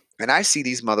 Mm-hmm. And I see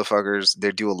these motherfuckers,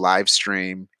 they do a live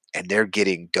stream and they're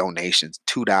getting donations,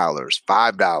 $2,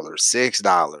 $5,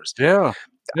 $6. Yeah.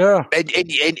 Yeah.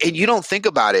 And you don't think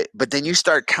about it, but then you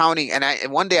start counting. And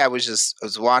one day I was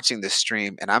watching this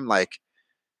stream and I'm like,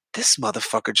 this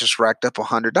motherfucker just racked up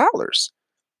 $100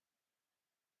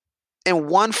 in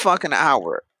one fucking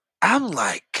hour. I'm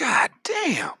like, God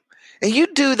damn. And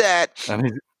you do that.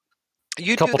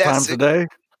 You couple times a day?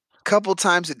 Couple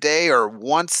times a day or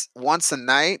once a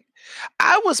night.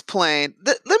 I was playing.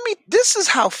 This is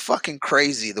how fucking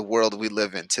crazy the world we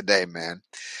live in today, man.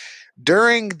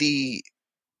 During the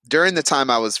time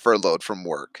I was furloughed from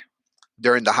work,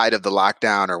 during the height of the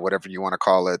lockdown or whatever you want to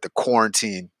call it, the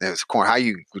quarantine. It was how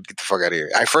you would get the fuck out of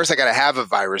here. First, I got to have a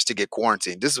virus to get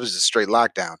quarantined. This was just straight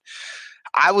lockdown.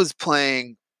 I was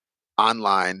playing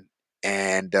online,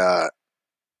 and we're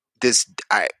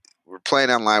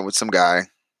playing online with some guy,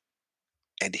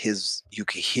 and you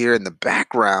could hear in the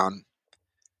background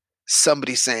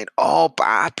somebody saying, "Oh,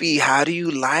 Bobby, how do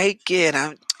you like it?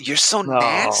 You're so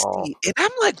nasty." And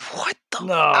I'm like, what the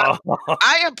fuck?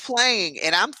 I am playing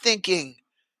and I'm thinking,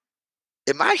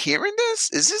 am I hearing this?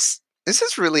 Is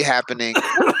this really happening?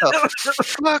 What the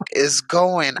fuck is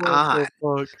going on?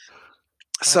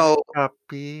 So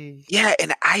yeah,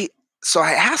 and I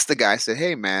asked the guy, I said,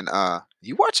 "Hey man,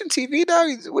 you watching TV, dog?"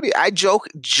 I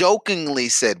jokingly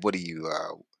said, "What are you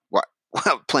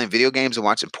playing video games and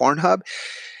watching Pornhub?"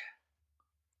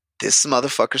 This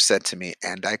motherfucker said to me,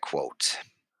 and I quote,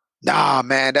 "Nah,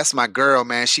 man, that's my girl,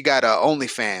 man. She got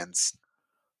OnlyFans."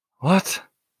 What?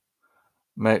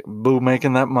 Boo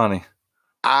making that money.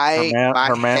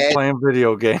 Her man playing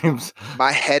video games.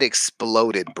 My head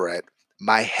exploded, Brett.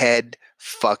 My head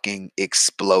fucking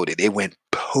exploded. It went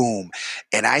boom.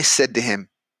 And I said to him,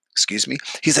 "Excuse me?"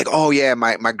 He's like, "Oh yeah,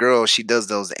 my girl, she does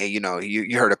those, you know,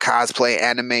 you heard of cosplay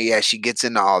anime? Yeah, she gets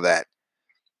into all that.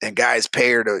 And guys pay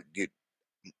her to."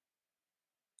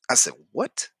 I said,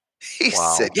 "What?" He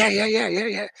said,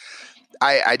 "Yeah.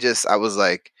 I was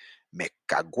like, "Me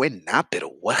cago en nada, pero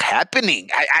what happening?"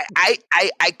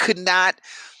 I could not.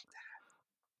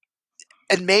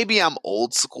 And maybe I'm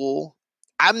old school.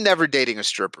 I'm never dating a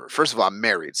stripper. First of all, I'm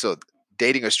married, so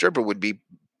dating a stripper would be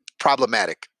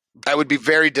problematic. That would be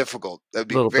very difficult. That would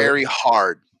be very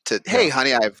hard to. Hey,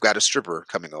 honey, I've got a stripper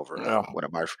coming over. No. What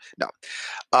am I? No.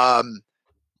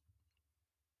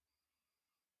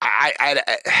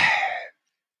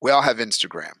 We all have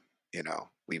Instagram, you know.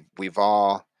 We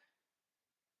all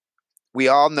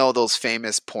know those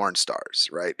famous porn stars,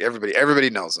 right? Everybody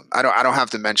knows them. I don't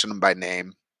have to mention them by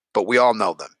name, but we all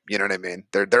know them. You know what I mean?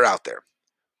 They're out there.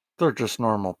 They're just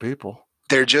normal people.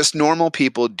 They're just normal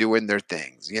people doing their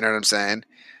things. You know what I'm saying?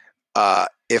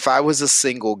 If I was a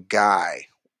single guy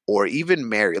or even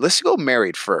married, let's go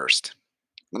married first.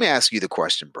 Let me ask you the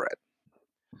question, Brett.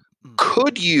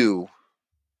 Could you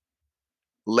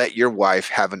let your wife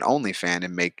have an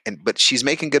OnlyFans but she's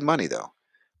making good money though?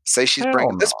 Say she's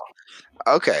bringing this.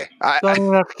 Okay. Don't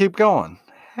even have to keep going.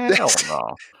 Hell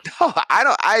no. No, I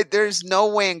don't. There's no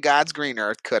way in God's green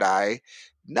earth could I.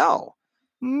 No,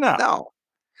 No. no.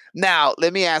 Now,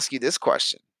 let me ask you this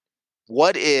question: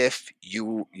 what if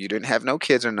you didn't have no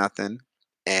kids or nothing,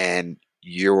 and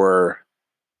your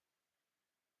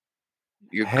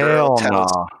girl Hell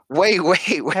tells, no. wait.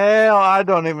 Hell, I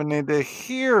don't even need to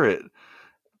hear it.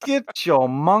 Get your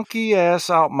monkey ass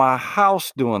out my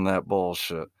house doing that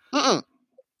bullshit. Mm-mm.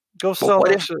 Go But sell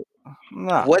that shit.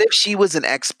 Nah. what if she was an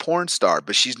ex porn star,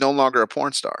 but she's no longer a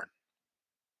porn star?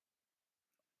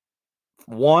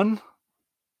 One,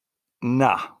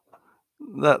 nah.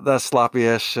 That sloppy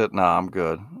ass shit, nah, I'm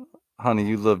good. Honey,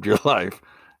 you lived your life.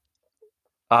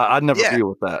 I'd never Yeah. be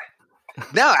with that.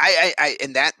 No,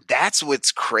 and that's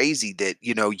what's crazy that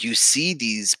you see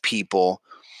these people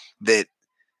that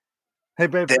Hey,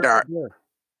 babe, that are yeah.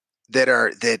 that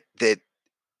are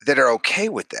that are okay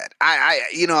with that.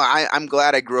 I'm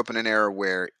glad I grew up in an era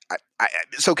where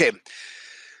it's okay.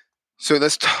 So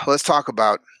let's talk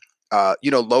about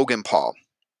Logan Paul,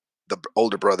 the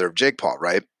older brother of Jake Paul,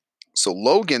 right? So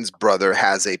Logan's brother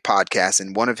has a podcast,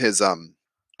 and one of his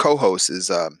co-hosts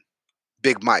is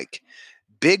Big Mike.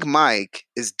 Big Mike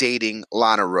is dating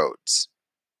Lana Rhodes.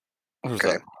 Who's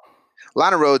Okay, that?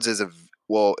 Lana Rhodes is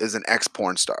an ex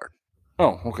porn star.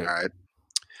 Oh, okay. All right,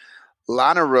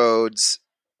 Lana Rhodes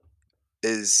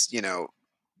is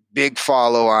big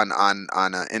follow on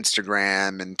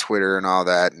Instagram and Twitter and all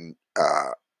that and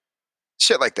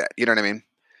shit like that. You know what I mean?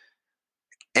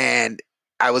 And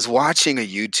I was watching a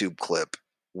YouTube clip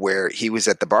where he was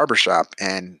at the barbershop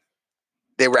and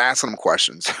they were asking him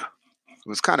questions. It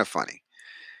was kind of funny.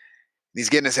 He's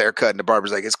getting his hair cut, and the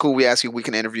barber's like, "It's cool. We ask you, we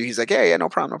can interview." He's like, "Yeah, no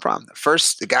problem, no problem."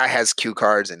 First, the guy has cue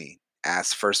cards, and he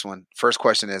asks first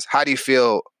question is, "How do you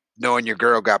feel knowing your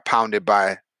girl got pounded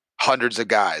by hundreds of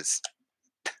guys?"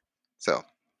 So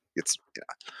it's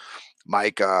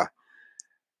Mike.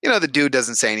 The dude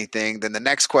doesn't say anything. Then the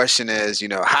next question is,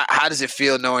 how does it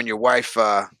feel knowing your wife,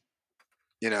 has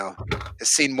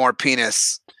seen more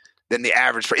penis than the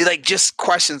average person? Like just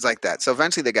questions like that. So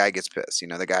eventually the guy gets pissed.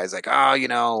 The guy's like,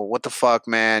 oh, what the fuck,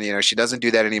 man? She doesn't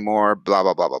do that anymore. Blah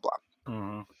blah blah blah blah.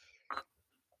 Mm-hmm.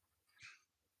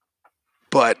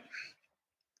 But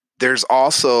there's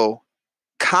also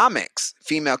comics,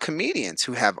 female comedians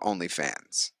who have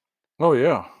OnlyFans. Oh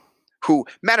yeah. Who,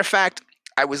 matter of fact,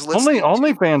 I was listening.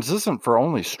 OnlyFans isn't for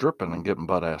only stripping and getting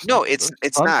butt ass. No, There's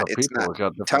it's tons not. of It's people not. that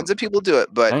got different Tons of people do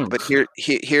it, but things.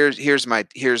 here's my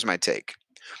take.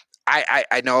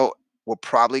 I know we'll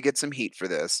probably get some heat for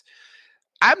this.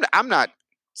 I'm not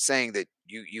saying that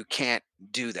you can't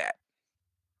do that.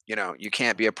 You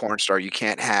can't be a porn star. You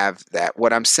can't have that.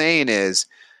 What I'm saying is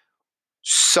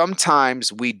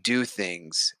sometimes we do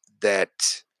things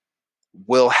that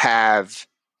will have,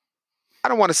 I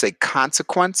don't want to say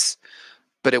consequence,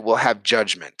 but it will have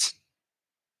judgment.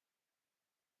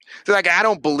 So, like, I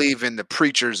don't believe in the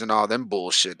preachers and all them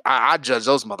bullshit. I judge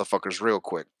those motherfuckers real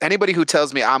quick. Anybody who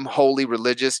tells me I'm wholly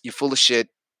religious, you full of shit,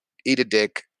 eat a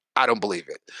dick. I don't believe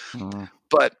it. Mm-hmm.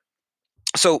 But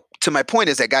so to my point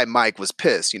is that guy Mike was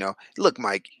pissed. Look,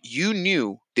 Mike, you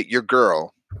knew that your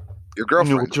You girlfriend,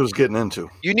 knew what you was getting into.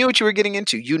 you knew what you were getting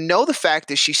into. The fact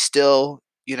that she's still,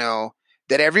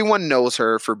 that everyone knows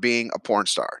her for being a porn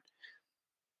star.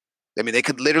 I mean, they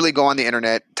could literally go on the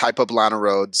internet, type up Lana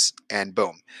Rhodes, and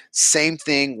boom. Same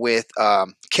thing with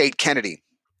Kate Kennedy.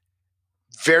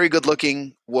 Very good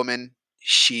looking woman.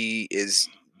 She is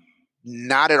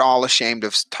not at all ashamed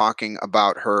of talking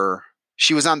about her.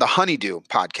 She was on the Honeydew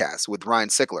podcast with Ryan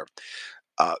Sickler.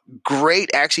 Great,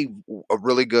 actually, a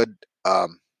really good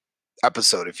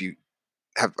episode if you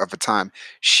have a time.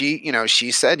 She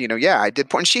said, yeah, I did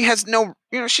porn. She has no,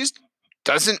 she's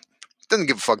doesn't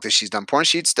give a fuck that she's done porn.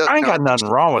 She'd still, I ain't got nothing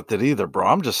wrong with it either, bro.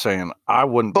 I'm just saying I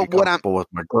wouldn't be but what I'm comfortable with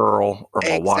my girl or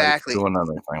my wife exactly. doing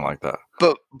anything like that.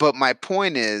 But my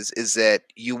point is that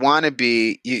you want to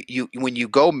be you when you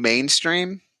go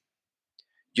mainstream,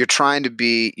 you're trying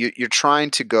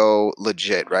to go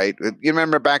legit, right? You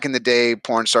remember back in the day,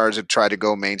 porn stars would try to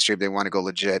go mainstream. They want to go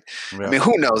legit. Yeah. I mean,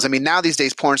 who knows? I mean, now these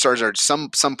days, porn stars are some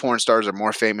porn stars are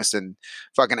more famous than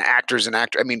fucking actors and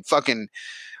actors. I mean, fucking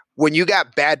when you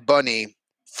got Bad Bunny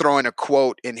throwing a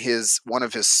quote in one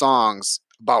of his songs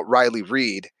about Riley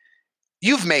Reid,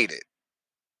 you've made it.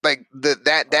 Like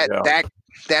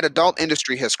that adult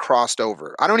industry has crossed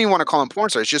over. I don't even want to call them porn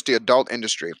stars. It's just the adult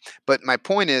industry. But my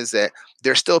point is that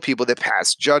there's still people that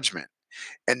pass judgment,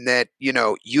 and that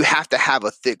you have to have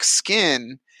a thick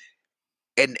skin,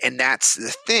 and that's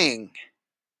the thing.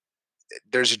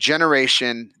 There's a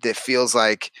generation that feels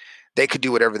like they could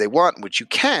do whatever they want, which you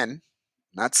can,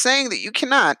 Not saying that you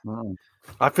cannot. Mm.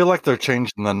 I feel like they're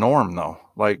changing the norm, though.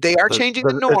 Like They are changing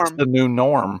the it's norm, the new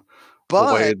norm, the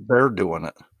way but they're doing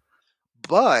it.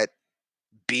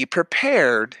 be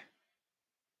prepared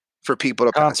for people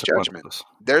to pass judgment. Consequences.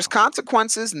 There's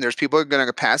consequences, and there's people who are going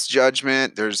to pass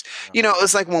judgment. There's,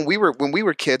 it's like when we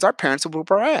were kids, our parents would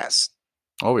whoop our ass.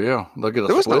 Oh yeah, they'll get a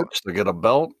There was no switch, they'll get a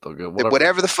belt, they'll get whatever the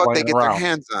whatever's fuck they laying get their around.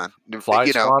 hands on. Fly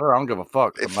swatter, I don't give a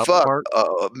fuck. The metal Fuck part.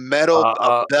 metal, Uh, a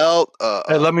uh, belt.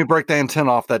 Hey, let me break the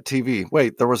antenna off that TV.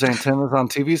 Wait, there was antennas on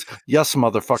TVs? Yes,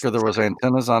 motherfucker, there was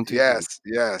antennas on TVs.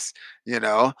 Yes.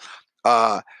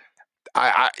 Uh,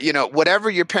 whatever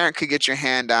your parent could get your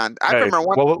hand on. I Hey, remember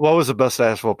one. what was the best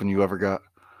ass whooping you ever got?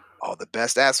 Oh, the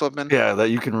best ass whooping. Yeah, that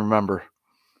you can remember.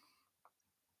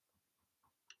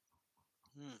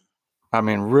 I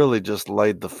mean, really just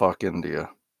laid the fuck into you.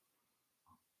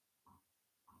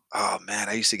 Oh man,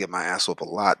 I used to get my ass whooped a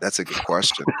lot. That's a good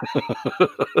question.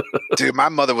 Dude, my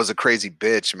mother was a crazy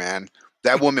bitch, man.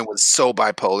 That woman was so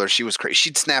bipolar. She was crazy.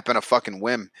 She'd snap in a fucking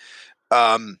whim.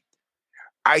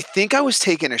 I think I was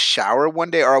taking a shower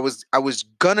one day, or I was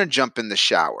gonna jump in the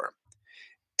shower,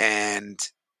 and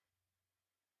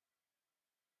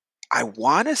I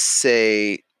want to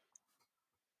say,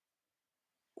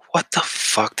 what the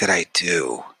fuck did I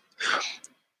do?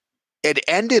 It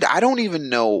ended. I don't even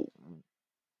know.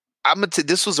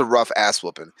 This was a rough ass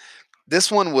whooping. This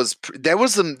one was. There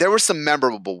were some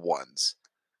memorable ones.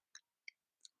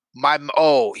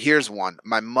 Here's one.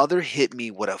 My mother hit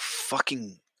me with a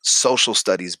fucking social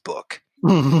studies book.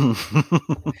 And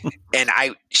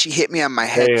she hit me on my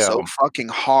head so fucking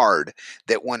hard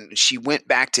that when she went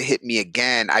back to hit me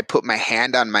again, I put my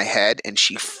hand on my head and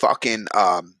she fucking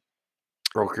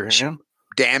broke your hand?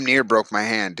 Damn near broke my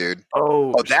hand, dude.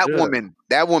 Oh that shit.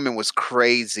 that woman was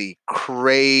crazy.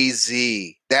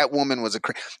 That woman was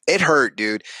it hurt,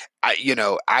 dude.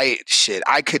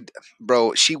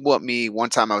 She whooped me one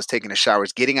time. I was taking a shower. I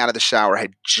was getting out of the shower. I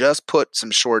had just put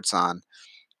some shorts on.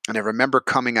 And I remember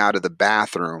coming out of the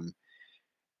bathroom.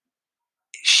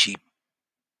 She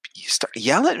started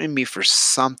yelling at me for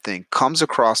something. Comes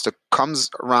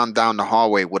around down the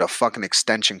hallway with a fucking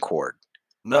extension cord.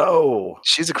 No.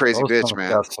 She's a crazy bitch,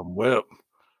 man. Got some whip.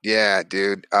 Yeah,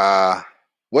 dude.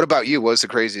 What about you? What's the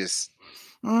craziest?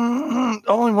 The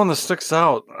only one that sticks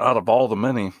out of all the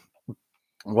many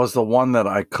was the one that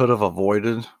I could have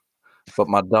avoided, but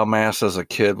my dumbass as a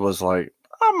kid was like,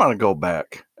 I'm going to go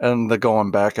back. And the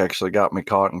going back actually got me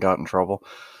caught and got in trouble.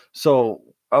 So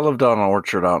I lived on an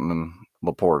orchard out in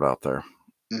LaPorte out there,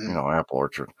 apple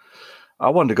orchard. I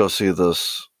wanted to go see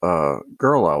this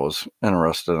girl I was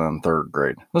interested in third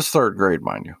grade. This is third grade,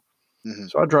 mind you. Mm-hmm.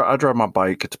 So I drive my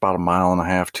bike. It's about 1.5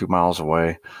 miles, 2 miles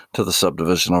away to the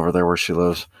subdivision over there where she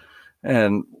lives.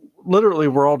 And literally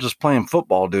we're all just playing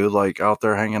football, dude, like out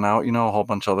there hanging out, a whole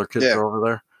bunch of other kids are over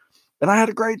there. And I had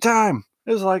a great time.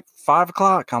 It was like 5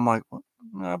 o'clock. I'm like, well,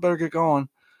 I better get going.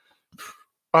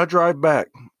 I drive back.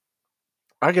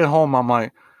 I get home. I'm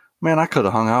like, man, I could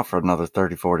have hung out for another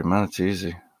 30, 40 minutes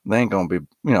easy. They ain't going to be,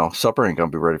 supper ain't going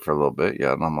to be ready for a little bit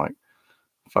yet. And I'm like,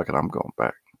 fuck it, I'm going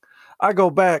back. I go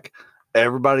back.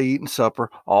 Everybody eating supper.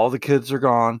 All the kids are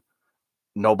gone.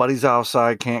 Nobody's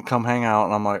outside. Can't come hang out.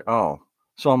 And I'm like, oh.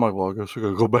 So I'm like, well, I guess I got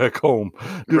to go back home.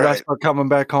 Dude, right. I start coming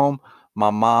back home.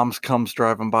 My mom's comes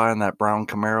driving by in that brown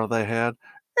Camaro they had.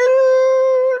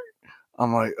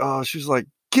 I'm like, oh, she's like,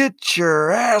 get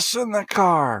your ass in the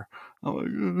car.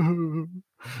 I'm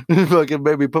like, fucking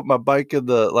maybe put my bike in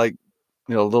the,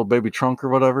 little baby trunk or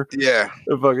whatever. Yeah.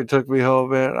 It fucking took me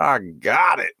home, man. I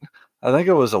got it. I think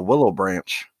it was a willow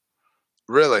branch.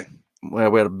 Really? We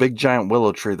had a big giant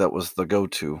willow tree that was the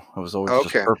go-to. It was always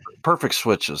just perfect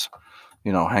switches,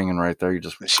 hanging right there.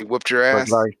 She whooped your ass?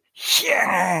 Like,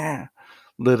 yeah.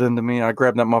 Lit into me. I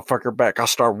grabbed that motherfucker back. I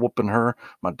started whooping her.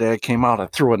 My dad came out. I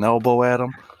threw an elbow at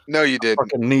him. No, you didn't. I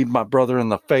fucking kneed my brother in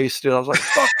the face, dude. I was like,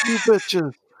 fuck you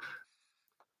bitches.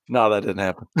 No, that didn't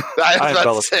happen. I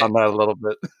embellished on that a little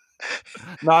bit.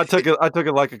 No, I took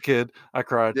it like a kid. I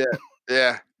cried.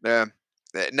 Yeah.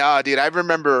 No, dude, I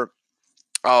remember.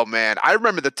 Oh man, I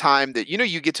remember the time that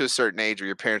you get to a certain age where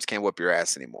your parents can't whoop your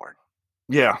ass anymore.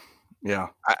 Yeah.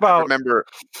 I remember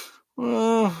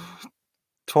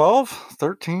 12,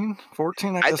 13,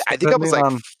 14. I guess. I think I was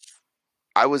like,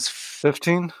 I was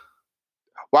 15.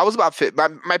 Well, I was about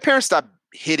 15. My parents stopped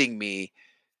hitting me.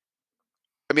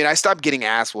 I mean, I stopped getting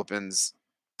ass whoopings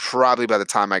probably by the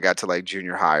time I got to like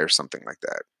junior high or something like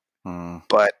that.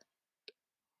 But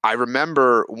I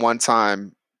remember one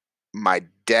time my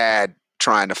dad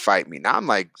trying to fight me. Now I'm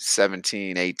like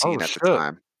 17, 18 at the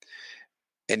time.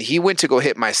 And he went to go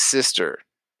hit my sister.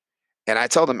 And I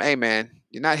told him, hey, man,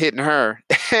 You're not hitting her.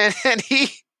 And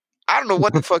I don't know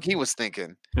what the fuck he was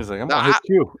thinking. He's like, I'm No, gonna hit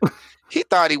you. he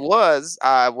thought he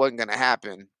wasn't gonna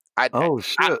happen. Oh I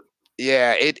shit.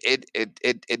 yeah,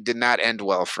 it did not end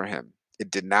well for him. It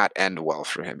did not end well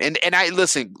for him. And I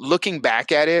listen, looking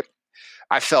back at it,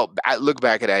 I look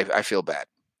back at it, I feel bad.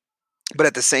 But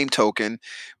at the same token,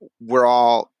 we're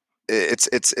all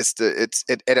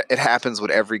it happens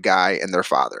with every guy and their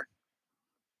father.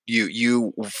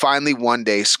 You finally one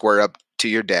day square up to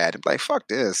your dad and be like, fuck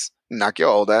this. Knock your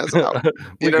old ass out. You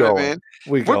We know what I going. mean?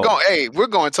 We We're going. going hey, we're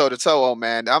going toe to toe, old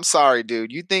man. I'm sorry,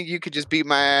 dude. You think you could just beat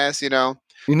my ass, you know?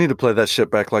 You need to play that shit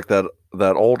back like that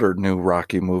older new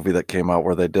Rocky movie that came out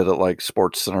where they did it like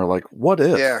Sports Center. Like, what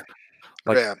if? Yeah.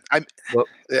 Like, Yeah.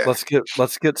 Yeah.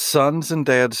 let's get sons and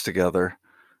dads together.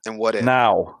 And what if?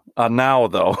 Now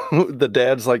though, the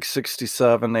dad's like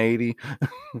 67, 80.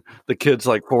 The kid's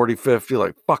like 40, 50.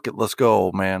 Like, fuck it, let's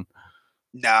go, man.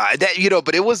 Nah, that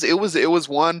but it was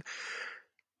one.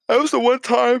 That was the one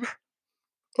time.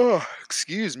 Oh,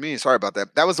 excuse me. Sorry about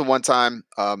that. That was the one time.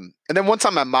 And then one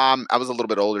time, my mom. I was a little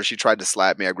bit older. She tried to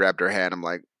slap me. I grabbed her hand. I'm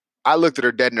like, I looked at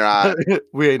her dead in her eye.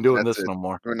 We ain't doing That's this it. no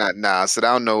more. We're not. Nah. I said,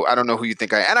 I don't know who you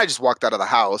think I am. And I just walked out of the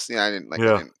house. You know,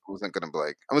 Yeah. I wasn't gonna be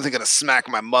like, I wasn't gonna smack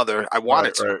my mother. I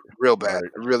wanted to Right. real bad.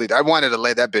 Right. I really did. I wanted to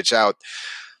lay that bitch out.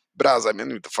 But I was like, man,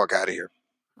 get the fuck out of here.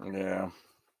 Yeah.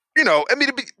 You know, I mean,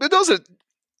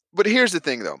 but here's the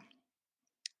thing though.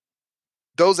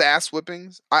 Those ass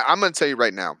whippings, I'm going to tell you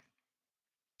right now,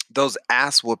 those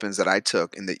ass whoopings that I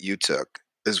took and that you took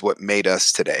is what made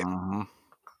us today. Mhm.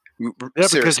 Yeah, Yeah,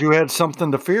 because you had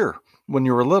something to fear when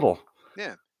you were little.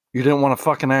 Yeah. You didn't want to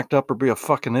fucking act up or be a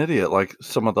fucking idiot like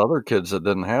some of the other kids that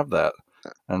didn't have that.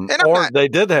 And or they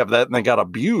did have that and they got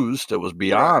abused. It was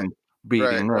beyond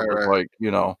beating. Right. It was like,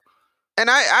 you know. And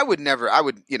I would never,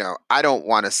 I don't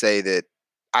want to say that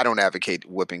I don't advocate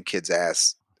whipping kids'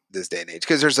 ass this day and age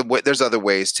because there's other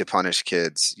ways to punish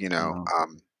kids, you know.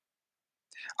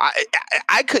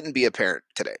 I couldn't be a parent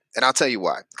today, and I'll tell you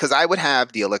why. Because I would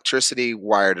have the electricity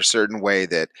wired a certain way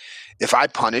that if I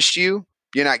punished you,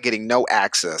 you're not getting no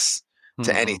access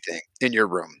to anything in your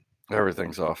room.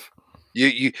 Everything's off.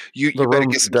 You better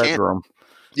get some candles.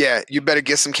 Yeah, you better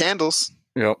get some candles.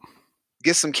 Yep.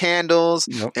 Get some candles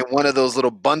and one of those little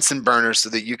Bunsen burners so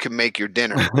that you can make your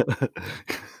dinner.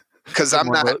 Because I'm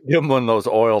not give them one of those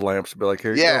oil lamps. Be like,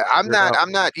 here. Yeah, you go,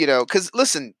 I'm not. You know, because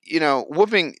listen, you know,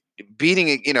 beating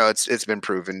it. You know, it's been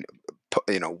proven.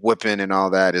 You know, whipping and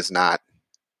all that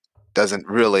doesn't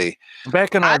really.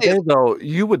 Back in our day, though,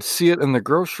 you would see it in the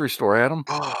grocery store, Adam.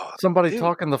 Oh, somebody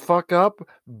talking the fuck up,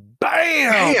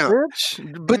 bam,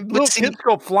 bitch. But little kids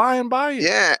go flying by you.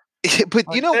 Yeah, but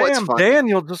like, you know what's funny?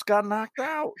 Daniel just got knocked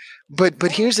out. But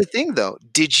here's the thing, though.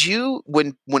 Did you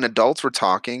when adults were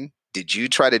talking? Did you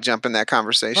try to jump in that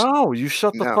conversation? No, you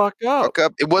shut the fuck up. Fuck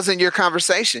up. It wasn't your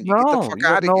conversation. You get the fuck you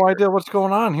out have of no here. idea what's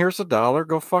going on. Here's $1.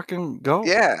 Go fucking go.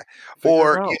 Yeah.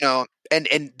 Or, you know, and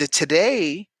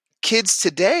the kids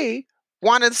today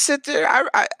want to sit there.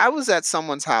 I was at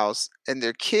someone's house and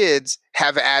their kids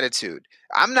have an attitude.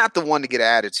 I'm not the one to get an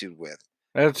attitude with.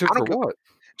 Attitude for what?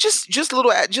 Just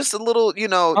a little, you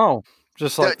know. Oh.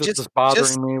 Just like this is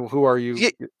bothering me. Who are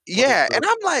you? Yeah. And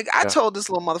I'm like, I told this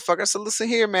little motherfucker, I said, listen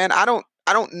here, man, I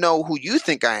don't know who you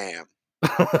think I am.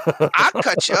 I'll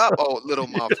cut you up, old little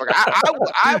motherfucker.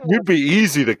 I will, You'd be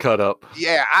easy to cut up.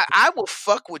 Yeah, I will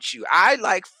fuck with you. I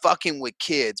like fucking with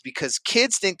kids because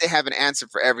kids think they have an answer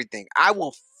for everything. I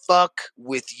will fuck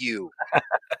with you.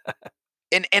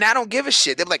 And I don't give a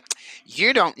shit. They're like,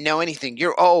 you don't know anything.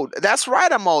 You're old. That's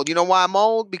right, I'm old. You know why I'm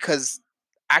old? Because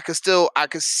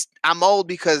I'm old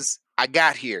because I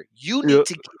got here. You need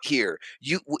to get here.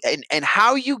 And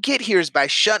how you get here is by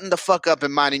shutting the fuck up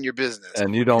and minding your business.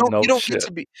 And you don't know shit.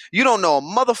 You don't know a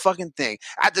motherfucking thing.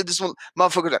 I did this one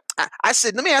motherfucker. I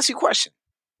said, let me ask you a question.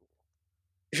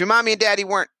 If your mommy and daddy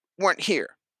weren't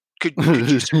here, could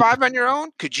you survive on your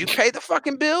own? Could you pay the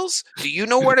fucking bills? Do you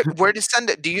know where to send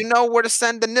it? Do you know where to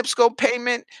send the NIPSCO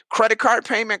payment, credit card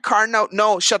payment, car note?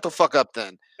 No, shut the fuck up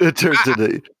then. It turns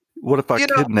into what if I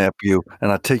kidnap you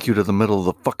and I take you to the middle of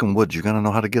the fucking woods? You gonna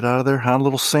know how to get out of there, huh,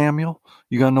 little Samuel?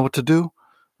 You gonna know what to do?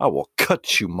 I will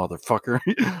cut you, motherfucker.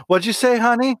 What'd you say,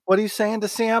 honey? What are you saying to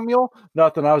Samuel?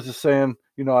 Nothing. I was just saying,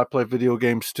 you know, I play video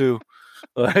games too.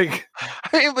 Like,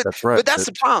 that's right. But that's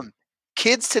the problem.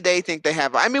 Kids today think they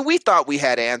have. I mean, we thought we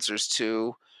had answers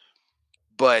too,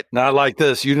 but not like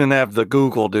this. You didn't have the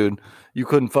Google, dude. You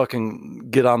couldn't fucking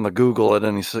get on the Google at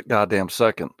any goddamn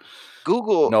second.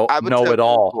 Google, know it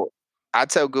all. I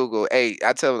tell Google, hey,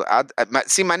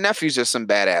 my nephews are some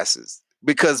badasses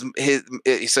because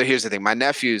so here's the thing. My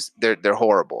nephews, they're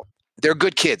horrible. They're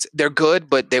good kids. They're good,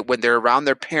 but when they're around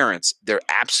their parents, they're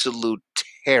absolute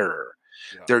terror.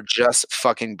 Yeah. They're just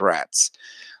fucking brats.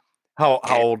 How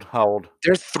old? How old?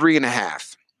 They're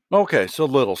 3.5. Okay, so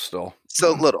little still.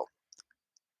 So little.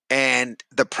 And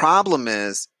the problem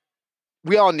is,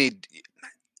 we all need,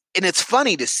 and it's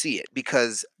funny to see it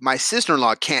because my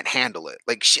sister-in-law can't handle it.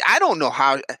 Like, I don't know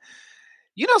how,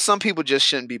 some people just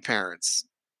shouldn't be parents.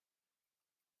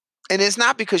 And it's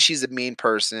not because she's a mean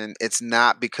person. It's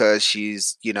not because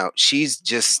she's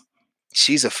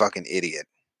a fucking idiot.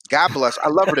 God bless. I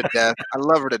love her to death. I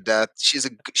love her to death.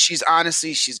 She's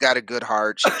honestly, she's got a good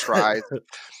heart. She tries.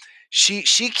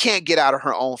 She can't get out of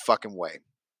her own fucking way.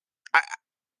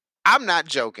 I'm not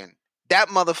joking. That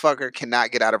motherfucker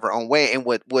cannot get out of her own way. And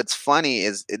what's funny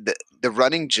is the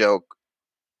running joke.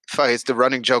 It's the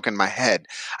running joke in my head.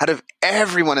 Out of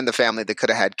everyone in the family that could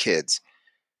have had kids,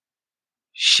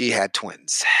 she had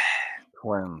twins.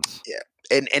 Twins. Yeah.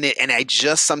 And I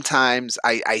just sometimes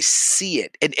I see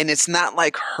it. And it's not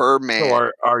like her, man.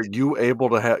 So are you able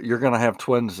to have, you're going to have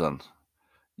twins then?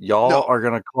 Y'all are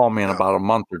going to call me in about a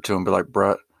month or two and be like,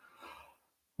 Brett,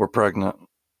 we're pregnant.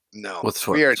 No, with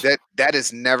twins. That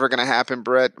is never going to happen,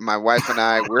 Brett. My wife and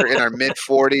I, we're in our mid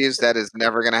 40s. That is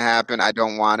never going to happen. I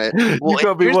don't want it. Well, you're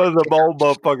going to be one of the old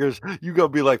motherfuckers. You're going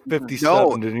to be like 57.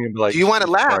 No. And you're gonna be like, do you want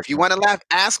to laugh? You want to laugh?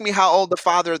 Ask me how old the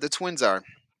father of the twins are.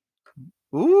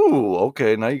 Ooh,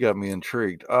 okay. Now you got me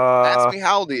intrigued. Ask me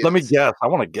how old he is. Let me guess. I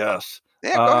want to guess.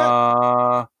 Yeah, go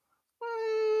ahead.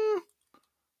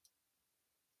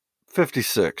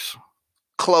 56.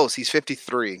 Close. He's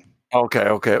 53.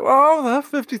 Okay. Well, that's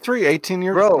 53. 18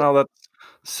 years from now, that's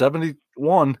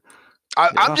 71.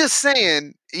 I'm just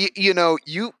saying,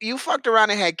 you fucked around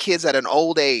and had kids at an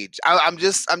old age. I'm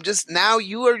just now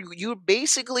you're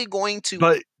basically going to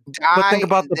die. But think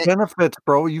about the benefits,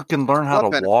 bro. You can learn how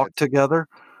to walk together.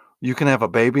 You can have a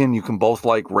baby and you can both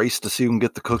like race to see who can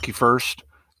get the cookie first,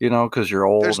 because you're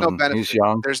old. There's no benefit. He's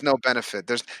young. There's no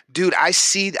benefit. Dude, I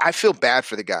feel bad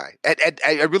for the guy.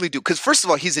 I really do. Because first of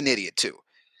all, he's an idiot too.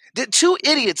 The two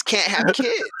idiots can't have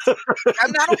kids.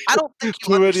 I don't think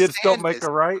you two idiots don't make a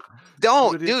right.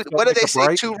 Dude. What do they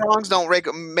say? Two wrongs don't make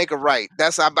a right.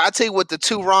 I tell you what, the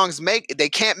two wrongs make. They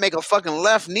can't make a fucking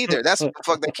left neither. That's what the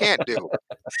fuck they can't do,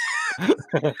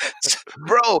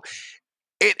 bro.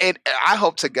 I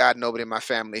hope to God nobody in my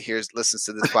family listens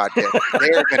to this podcast.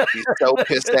 They're gonna be so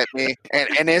pissed at me,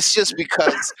 and it's just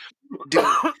because, dude,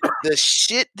 the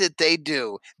shit that they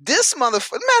do. This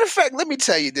motherfucker. Matter of fact, let me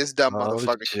tell you, this dumb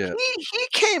motherfucker. Shit. He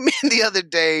came in the other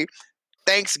day,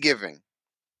 Thanksgiving.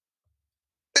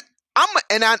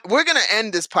 We're gonna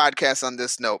end this podcast on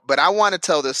this note, but I want to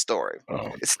tell this story.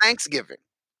 It's Thanksgiving.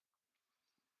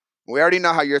 We already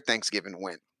know how your Thanksgiving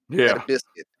went. Yeah, had a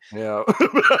biscuit. Yeah.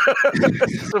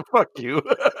 So fuck you.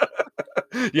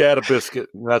 You had a biscuit.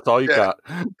 That's all you got.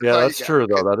 Yeah, that's true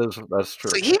though. That's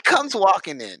true. So he comes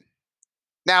walking in.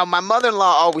 Now, my mother-in-law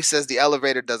always says the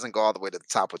elevator doesn't go all the way to the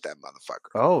top with that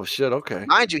motherfucker. Oh shit! Okay.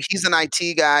 Mind you, he's an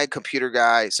IT guy, computer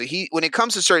guy. So when it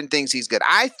comes to certain things, he's good.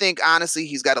 I think honestly,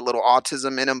 he's got a little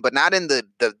autism in him, but not in the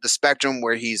spectrum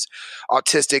where he's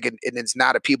autistic and it's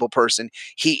not a people person.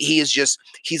 He's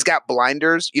got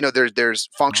blinders. There's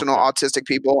functional autistic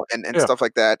people and stuff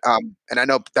like that. And I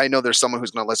know there's someone who's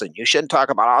going to listen. You shouldn't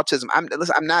talk about autism. I'm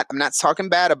not talking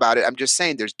bad about it. I'm just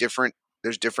saying there's different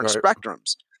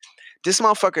spectrums. This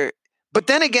motherfucker. But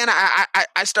then again,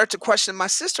 I start to question my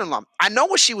sister-in-law. I know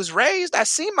where she was raised. I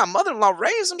seen my mother-in-law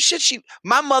raise them.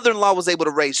 My mother-in-law was able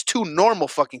to raise two normal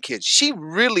fucking kids. She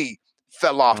really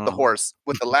fell off the horse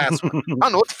with the last one. I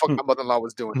don't know what the fuck my mother-in-law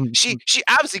was doing. She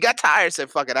obviously got tired and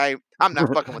said, fuck it, I'm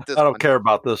not fucking with this one. I don't care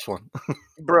about this one.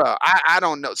 Bruh, I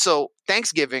don't know. So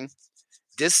Thanksgiving,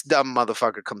 this dumb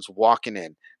motherfucker comes walking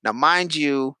in. Now, mind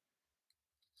you,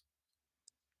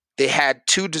 they had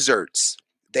two desserts.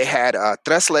 They had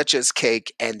tres leches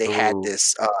cake and they had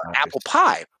this apple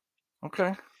pie.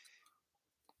 Okay.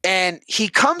 And he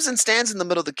comes and stands in the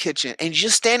middle of the kitchen and he's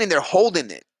just standing there holding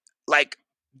it.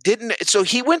 So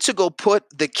he went to go put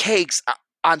the cakes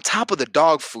on top of the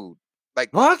dog food.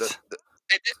 Like what?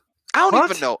 I don't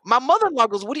even know. My mother-in-law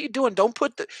goes, "What are you doing?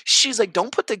 She's like,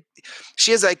 don't put the."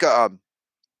 She has like a.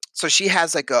 So she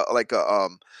has like a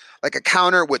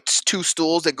counter with two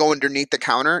stools that go underneath the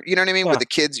counter. You know what I mean? Where the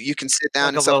kids, you can sit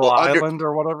down like a little island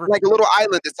or whatever. Like a little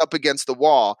island that's up against the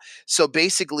wall. So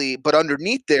basically, but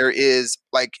underneath there is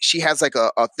like she has like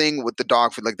a thing with the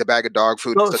dog food, like the bag of dog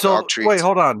food, the dog Wait, treats.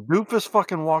 hold on. Doofus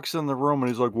fucking walks in the room and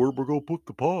he's like, "Where we gonna put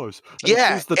the paws?" And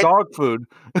Yeah, sees the dog food.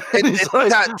 And he's like,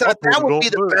 that "I'll put it would over be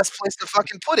the there." best place to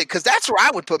fucking put it, because that's where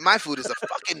I would put my food, is a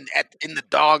fucking in the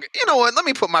dog. You know what? Let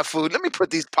me put my food. Let me put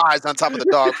these pies on top of the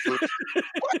dog food.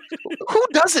 What? Who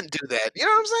doesn't do that? You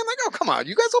know what I'm saying? Like, oh come on,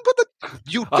 you guys don't put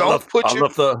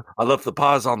I left the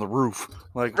paws on the roof.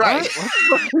 Like, right.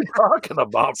 What are you talking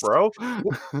about, bro?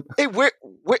 Hey,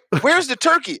 where's the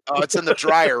turkey? Oh, it's in the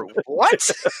dryer.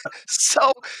 What?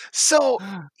 So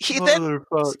he then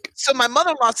so my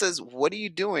mother-in-law says, "What are you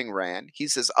doing, Rand?" He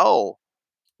says, "Oh,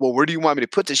 well, where do you want me to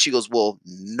put this?" She goes, "Well,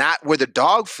 not where the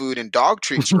dog food and dog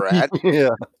treats are at."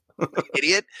 Yeah.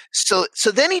 Idiot. So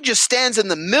then he just stands in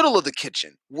the middle of the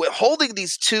kitchen holding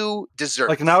these two desserts.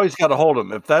 Like, now he's got to hold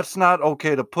them. If that's not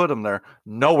okay to put them there,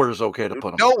 nowhere's okay to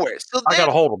put them. Nowhere. So I got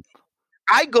to hold them.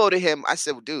 I go to him. I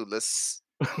said, well, "Dude, let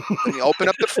me open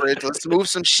up the fridge. Let's move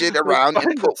some shit around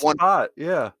and put one." Spot.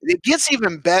 Yeah. It gets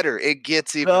even better.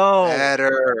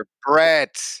 Better,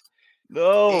 Brett.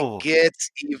 No. It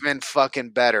gets even fucking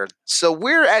better. So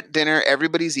we're at dinner.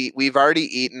 Everybody's we've already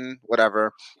eaten,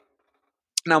 whatever.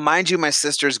 Now, mind you, my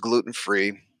sister's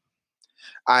gluten-free.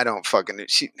 I don't fucking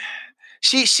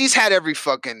she's had every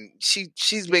fucking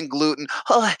she's been gluten.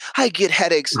 Oh, I get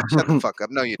headaches. Shut the fuck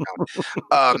up. No, you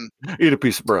don't. Eat a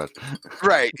piece of bread.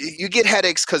 Right. You get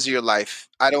headaches because of your life.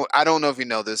 I don't know if you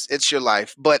know this. It's your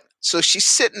life. But so she's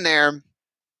sitting there.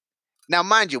 Now,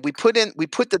 mind you, we put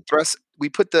the tres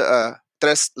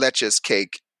leches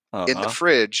cake in the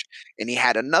fridge, and he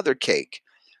had another cake.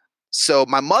 So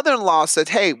my mother-in-law said,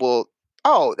 "Hey, well,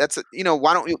 that's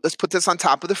why don't you let's put this on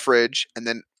top of the fridge, and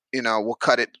then we'll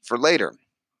cut it for later."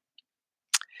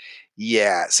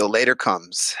 Yeah. So later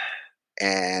comes,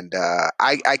 and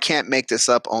I can't make this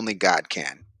up. Only God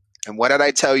can. And what did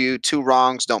I tell you? 2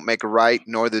 wrongs don't make a right,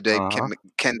 nor do they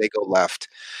can they go left.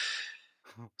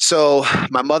 So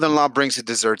my mother-in-law brings the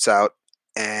desserts out,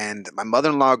 and my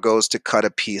mother-in-law goes to cut a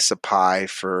piece of pie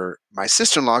for my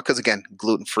sister-in-law because, again,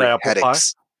 gluten-free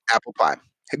headaches. Apple pie.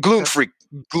 Gluten-free.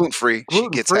 Gluten-free. She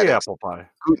gets headaches. Apple pie.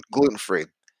 Gluten-free.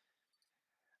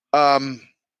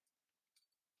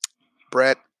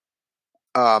 Brett.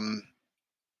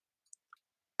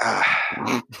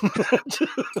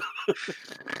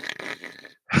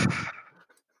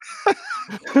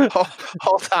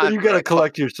 Hold on. You got to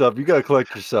collect yourself. You got to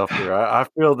collect yourself here. I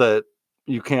feel that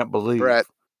you can't believe.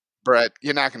 Brett,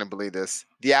 you're not going to believe this.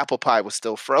 The apple pie was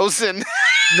still frozen.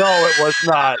 No, it was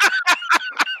not.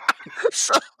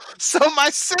 So my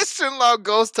sister-in-law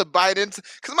goes to bite into,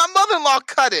 because my mother-in-law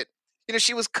cut it.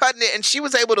 She was cutting it and she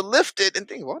was able to lift it and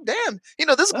think, well, damn,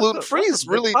 this gluten-free is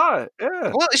really pie.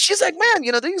 Yeah. Well, she's like, man,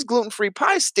 these gluten-free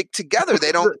pies stick together.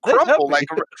 They don't crumble like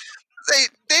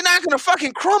they're not gonna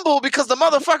fucking crumble because the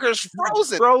motherfucker is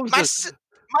frozen.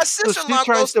 My sister-in-law she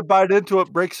tries to bite into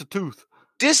it, breaks a tooth.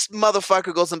 This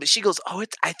motherfucker goes, but she goes,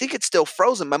 I think it's still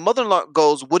frozen. My mother-in-law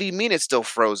goes, what do you mean it's still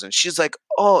frozen? She's like,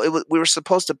 we were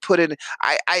supposed to put it.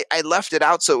 I left it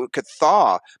out so it could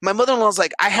thaw. My mother-in-law's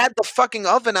like, I had the fucking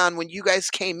oven on when you guys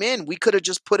came in. We could have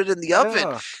just put it in the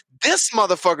oven. This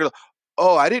motherfucker,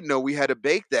 I didn't know we had to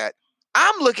bake that.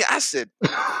 I'm looking. I said,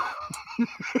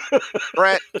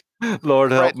 Brett,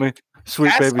 Lord help me,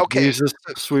 sweet baby Jesus,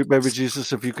 sweet baby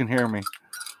Jesus, if you can hear me.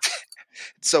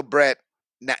 So Brett.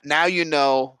 Now you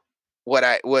know what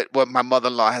my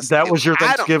mother-in-law has. That was your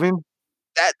Thanksgiving.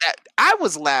 That I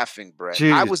was laughing, Brett.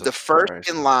 Jesus I was the first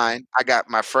in line.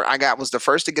 Was the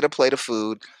first to get a plate of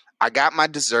food. I got my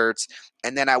desserts,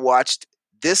 and then I watched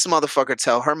this motherfucker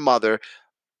tell her mother,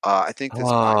 "I think this pie's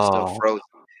still frozen."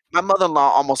 My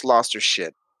mother-in-law almost lost her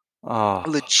shit.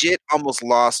 Legit almost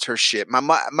lost her shit. My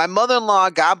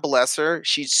mother-in-law, God bless her,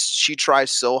 she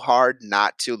tries so hard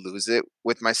not to lose it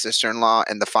with my sister-in-law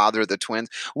and the father of the twins.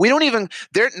 We don't even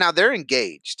they're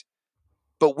engaged,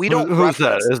 but we don't. Who's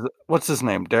that? What's his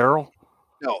name? Daryl?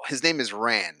 No, his name is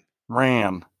Rand.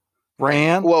 Rand.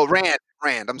 Well, Rand.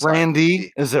 I'm sorry.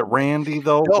 Randy? Is it Randy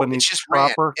though? No, it's just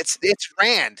proper? Rand. It's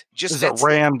Rand. Is it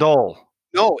Randall?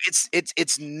 No,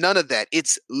 it's none of that.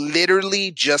 It's literally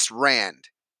just Rand.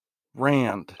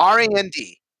 Rand.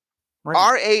 R-A-N-D.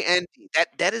 R-A-N-D.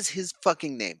 That is his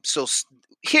fucking name. So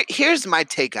here's my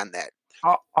take on that.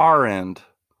 R-End.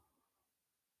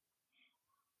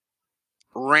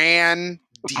 Randy.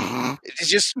 It's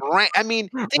just I mean,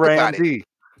 think about it.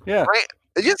 Yeah.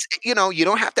 Just you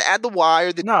don't have to add the Y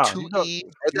or the 2E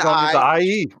or the I. The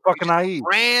IE. Fucking IE.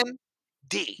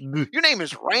 Randy. Your name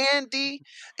is Randy.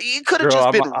 You could have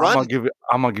just been Run.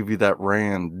 I'm gonna give you that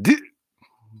Rand.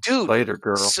 Dude, later,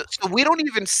 girl. So we don't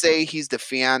even say he's the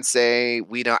fiance.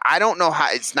 I don't know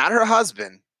how. It's not her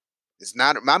husband. It's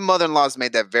not. My mother-in-law's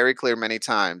made that very clear many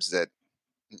times that.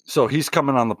 So he's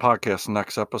coming on the podcast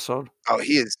next episode? Oh,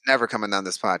 he is never coming on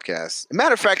this podcast.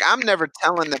 Matter of fact, I'm never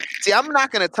telling them. See, I'm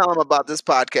not going to tell him about this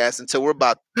podcast until we're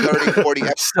about 30, 40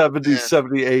 episodes 70,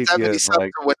 78. 70 Yeah, something.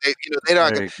 like, What they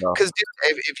don't. there you go. Because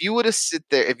if you would have sit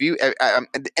there, if you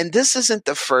and this isn't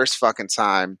the first fucking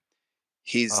time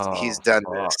he's done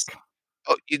this.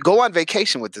 Oh, you go on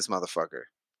vacation with this motherfucker.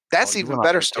 That's even a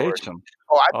better story.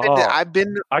 Oh, I've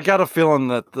been. I got a feeling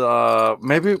that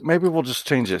maybe we'll just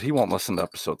change it. He won't listen to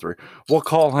episode 3. We'll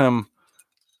call him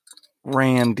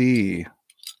Randy,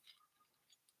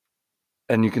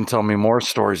 and you can tell me more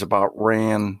stories about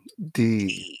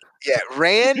Randy. Yeah,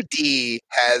 Randy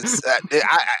has.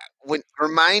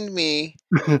 Remind me.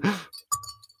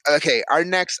 Okay, our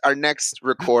next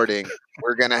recording,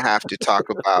 we're gonna have to talk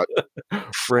about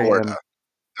Florida.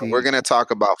 We're gonna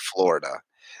talk about Florida.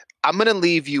 I'm gonna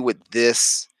leave you with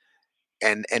this,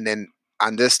 and then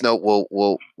on this note,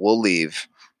 we'll leave.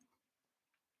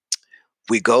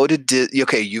 We go to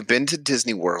okay. You've been to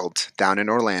Disney World down in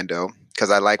Orlando,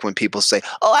 because I like when people say,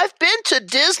 "Oh, I've been to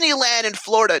Disneyland in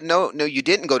Florida." No, you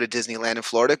didn't go to Disneyland in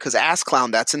Florida, because Ass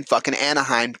Clown, that's in fucking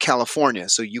Anaheim, California.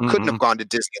 So you couldn't have gone to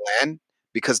Disneyland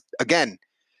because, again,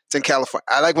 it's in California.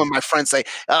 I like when my friends say,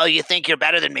 "Oh, you think you're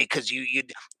better than me because you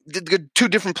did 2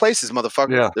 different places,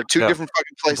 motherfucker." Yeah, they're 2 different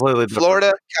fucking places.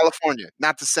 Florida, California,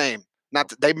 not the same.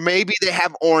 Maybe they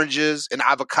have oranges and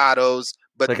avocados,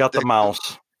 but they got the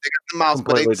mouse. They got the mouse,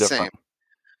 but it's the same.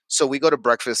 So we go to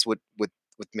breakfast with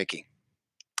Mickey.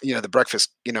 The breakfast,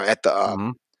 at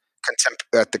the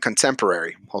at the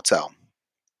Contemporary Hotel.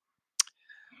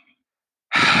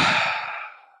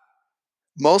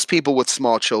 Most people with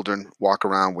small children walk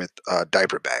around with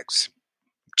diaper bags,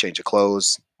 change of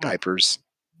clothes, diapers,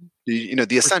 the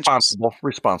essentials.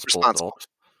 Responsible adults.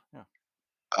 Yeah.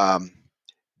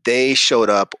 They showed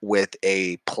up with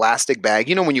a plastic bag.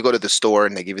 You know when you go to the store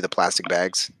and they give you the plastic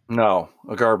bags? No,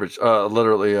 a garbage,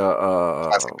 literally a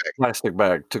plastic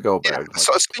bag, to-go bag.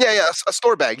 Yeah, a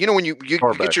store bag. You know when you get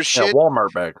your shit?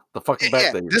 Walmart bag. The fucking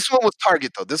bag they use. This one was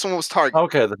Target, though. This one was Target.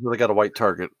 Okay, they got a white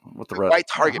Target with the red. White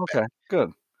Target bag. Okay,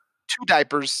 good. 2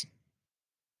 diapers.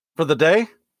 For the day?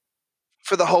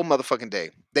 For the whole motherfucking day.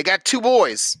 They got 2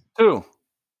 boys. 2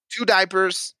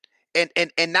 diapers. And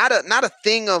not a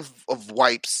thing of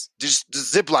wipes, just a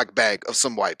Ziploc bag of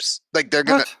some wipes. Like they're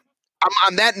gonna.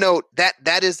 On that note, that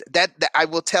I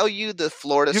will tell you the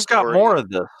Florida You've story. Got more of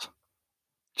this.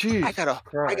 Jeez, I got a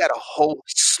whole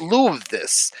slew of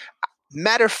this.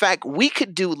 Matter of fact, we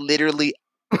could do literally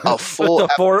a full. It's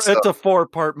a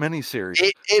 4-part miniseries.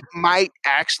 It might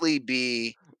actually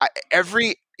be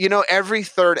every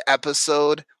 3rd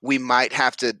episode.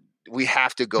 We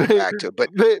have to go back to it,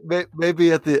 but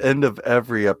maybe at the end of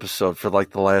every episode for like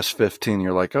the last 15,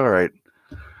 you're like, all right,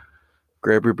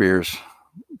 grab your beers,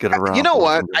 get around. You know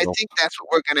what? I think that's what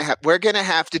we're gonna have. We're gonna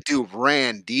have to do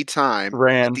Randy time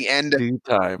at the end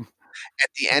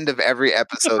of every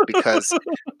episode, because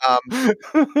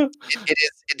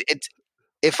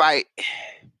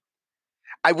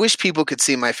I wish people could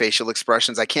see my facial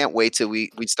expressions. I can't wait till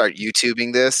we start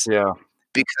YouTubing this. Yeah,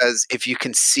 because if you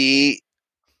can see.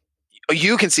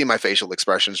 You can see my facial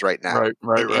expressions right now.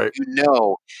 Right.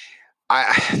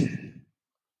 I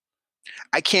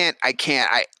can't. I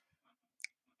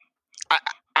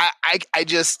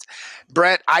just,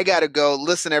 Brett, I gotta go.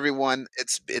 Listen, everyone,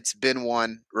 it's been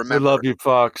one. Remember, we love you,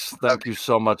 Fox. Thank you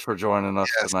so much for joining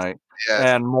us tonight. Yes.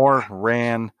 And more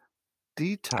Randy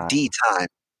time.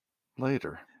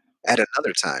 Later. At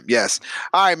another time. Yes.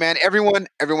 All right, man. Everyone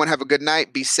have a good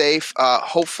night. Be safe.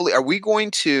 Hopefully, are we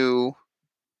going to?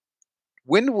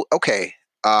 Okay.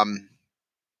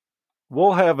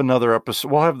 We'll have another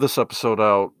episode. We'll have this episode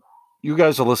out. You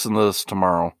guys will listen to this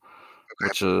tomorrow,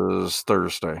 which is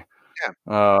Thursday. Yeah.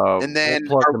 And then,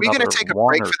 are we going to take a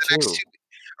break for the next 2 weeks?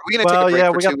 Are we going to take a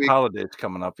break for 2 weeks? We got the holidays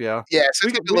coming up. Yeah. Yeah. So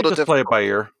it's going to be a little different. Play it by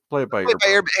ear.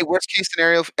 Hey, worst case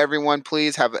scenario, everyone,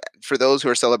 please for those who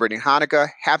are celebrating Hanukkah,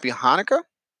 happy Hanukkah.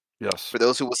 Yes. For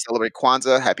those who will celebrate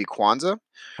Kwanzaa, happy Kwanzaa.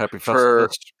 Happy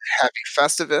Festivus. Happy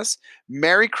Festivus.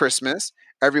 Merry Christmas.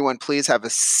 Everyone, please have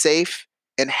a safe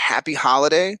and happy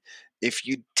holiday. If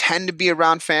you tend to be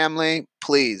around family,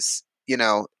 please,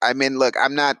 look,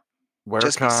 I'm not. Wear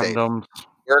condoms.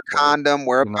 Wear a condom.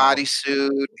 Wear a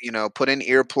bodysuit. Put in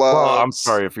earplugs. Well, I'm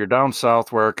sorry. If you're down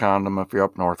south, wear a condom. If you're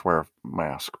up north, wear a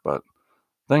mask. But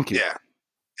thank you. Yeah.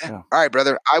 All right,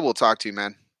 brother. I will talk to you,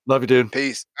 man. Love you, dude.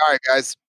 Peace. All right, guys.